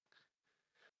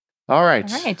 All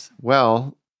right.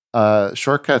 Well,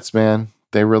 Shortcuts, man,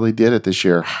 they really did it this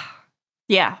year.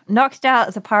 Yeah, knocked out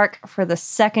of the park for the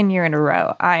second year in a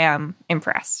row. I am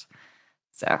impressed.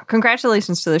 So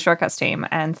congratulations to the Shortcuts team,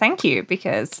 and thank you,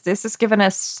 because this has given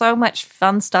us so much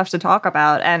fun stuff to talk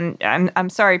about. And I'm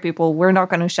sorry, people, we're not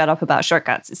going to shut up about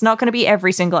Shortcuts. It's not going to be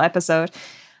every single episode,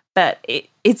 but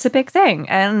it's a big thing.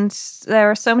 And there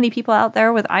are so many people out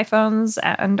there with iPhones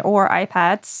and or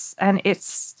iPads, and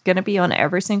it's going to be on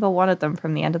every single one of them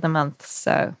from the end of the month.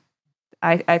 So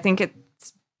I think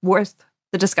it's worth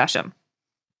the discussion.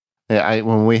 Yeah,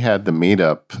 when we had the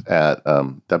meetup at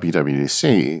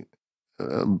WWDC,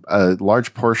 a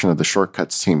large portion of the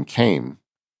Shortcuts team came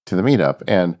to the meetup.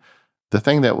 And the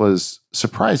thing that was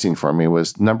surprising for me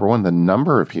was, number one, the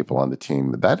number of people on the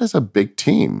team. That is a big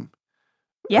team.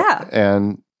 Yeah.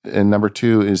 And number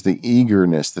two is the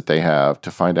eagerness that they have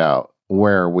to find out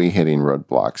where are we hitting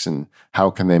roadblocks and how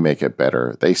can they make it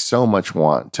better. They so much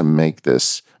want to make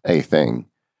this a thing.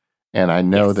 And I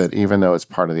know that even though it's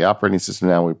part of the operating system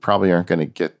now, we probably aren't going to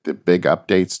get the big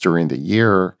updates during the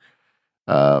year.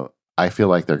 I feel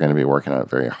like they're going to be working on it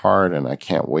very hard, and I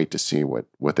can't wait to see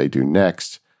what they do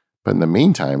next. But in the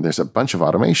meantime, there's a bunch of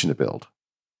automation to build.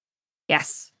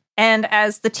 Yes. And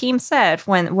as the team said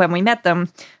when we met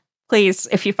them, please,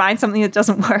 if you find something that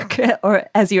doesn't work or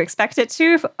as you expect it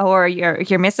to, or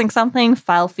you're missing something,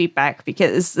 file feedback,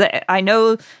 because I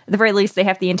know at the very least they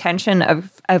have the intention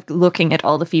of looking at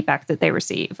all the feedback that they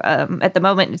receive. At the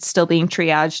moment, it's still being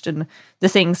triaged, and the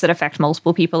things that affect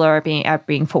multiple people are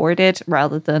being forwarded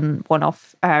rather than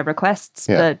one-off requests.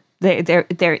 Yeah.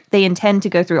 But they intend to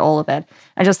go through all of it,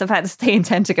 and just the fact that they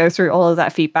intend to go through all of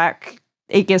that feedback,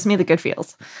 it gives me the good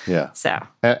feels. Yeah. So,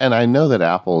 and I know that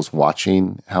Apple's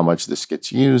watching how much this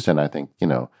gets used, and I think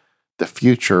the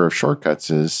future of Shortcuts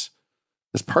is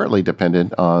partly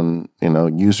dependent on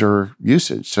user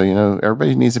usage. So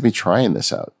everybody needs to be trying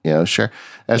this out. Share,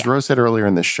 as Rose said earlier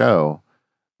in the show,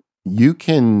 you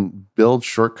can build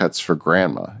shortcuts for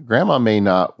grandma. Grandma may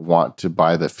not want to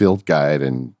buy the field guide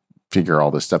and figure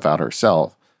all this stuff out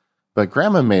herself, but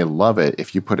grandma may love it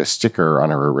if you put a sticker on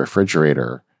her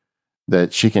refrigerator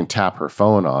that she can tap her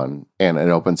phone on, and it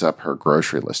opens up her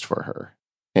grocery list for her.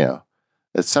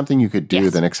 It's something you could do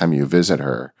the next time you visit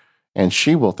her, and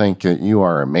she will think that you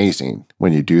are amazing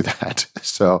when you do that.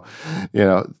 So,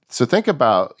 so think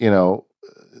about, now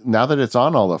that it's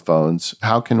on all the phones,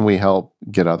 how can we help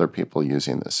get other people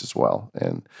using this as well?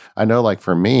 And I know, like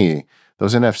for me,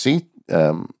 those NFC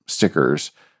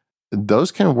stickers,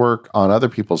 those can work on other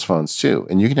people's phones too.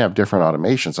 And you can have different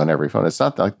automations on every phone. It's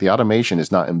not like the automation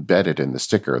is not embedded in the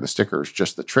sticker. The sticker is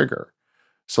just the trigger.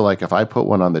 So like if I put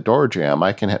one on the door jamb,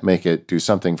 I can make it do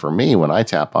something for me when I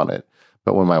tap on it.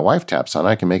 But when my wife taps on it,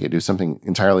 I can make it do something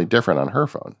entirely different on her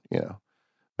phone.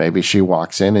 Maybe she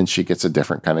walks in and she gets a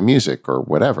different kind of music or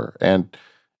whatever. And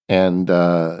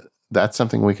that's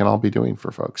something we can all be doing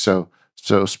for folks. So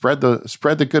spread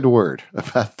the good word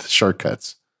about the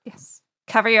shortcuts. Yes.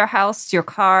 Cover your house, your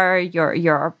car,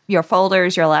 your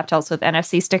folders, your laptops with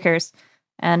NFC stickers.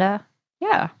 And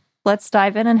let's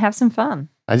dive in and have some fun.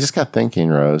 I just got thinking,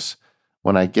 Rose,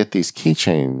 when I get these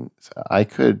keychains, I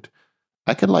could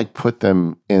like put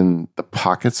them in the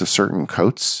pockets of certain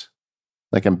coats,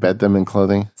 like embed them in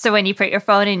clothing. So when you put your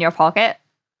phone in your pocket,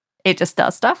 it just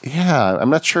does stuff? Yeah, I'm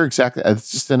not sure exactly.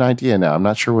 It's just an idea now. I'm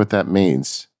not sure what that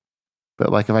means. But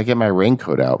like if I get my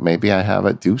raincoat out, maybe I have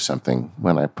it do something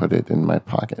when I put it in my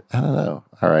pocket. I don't know.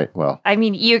 All right, well. I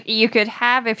mean, you could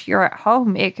have, if you're at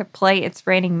home, it could play It's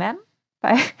Raining Men.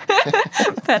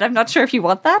 But I'm not sure if you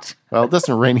want that. Well, it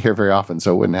doesn't rain here very often,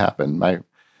 so it wouldn't happen. My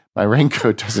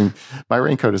raincoat doesn't. My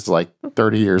raincoat is like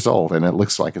 30 years old, and it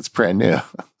looks like it's brand new.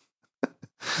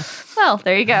 Well,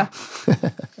 there you go.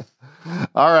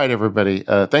 All right, everybody.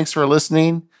 Thanks for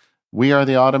listening. We are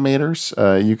the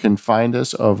Automators. You can find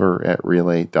us over at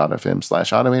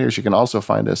relay.fm/automators. You can also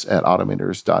find us at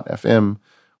automators.fm,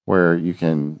 where you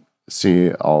can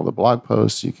see all the blog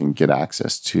posts. You can get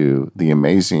access to the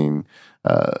amazing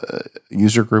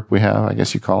user group we have. I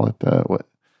guess you call it the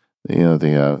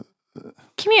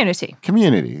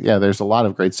community. Yeah, there's a lot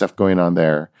of great stuff going on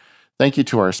there. Thank you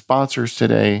to our sponsors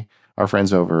today, our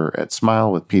friends over at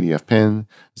Smile with PDF Pin,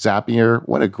 Zapier.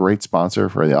 What a great sponsor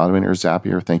for the Automators,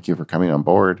 Zapier. Thank you for coming on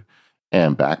board,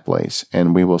 and Backblaze.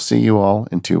 And we will see you all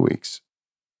in 2 weeks.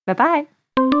 Bye-bye.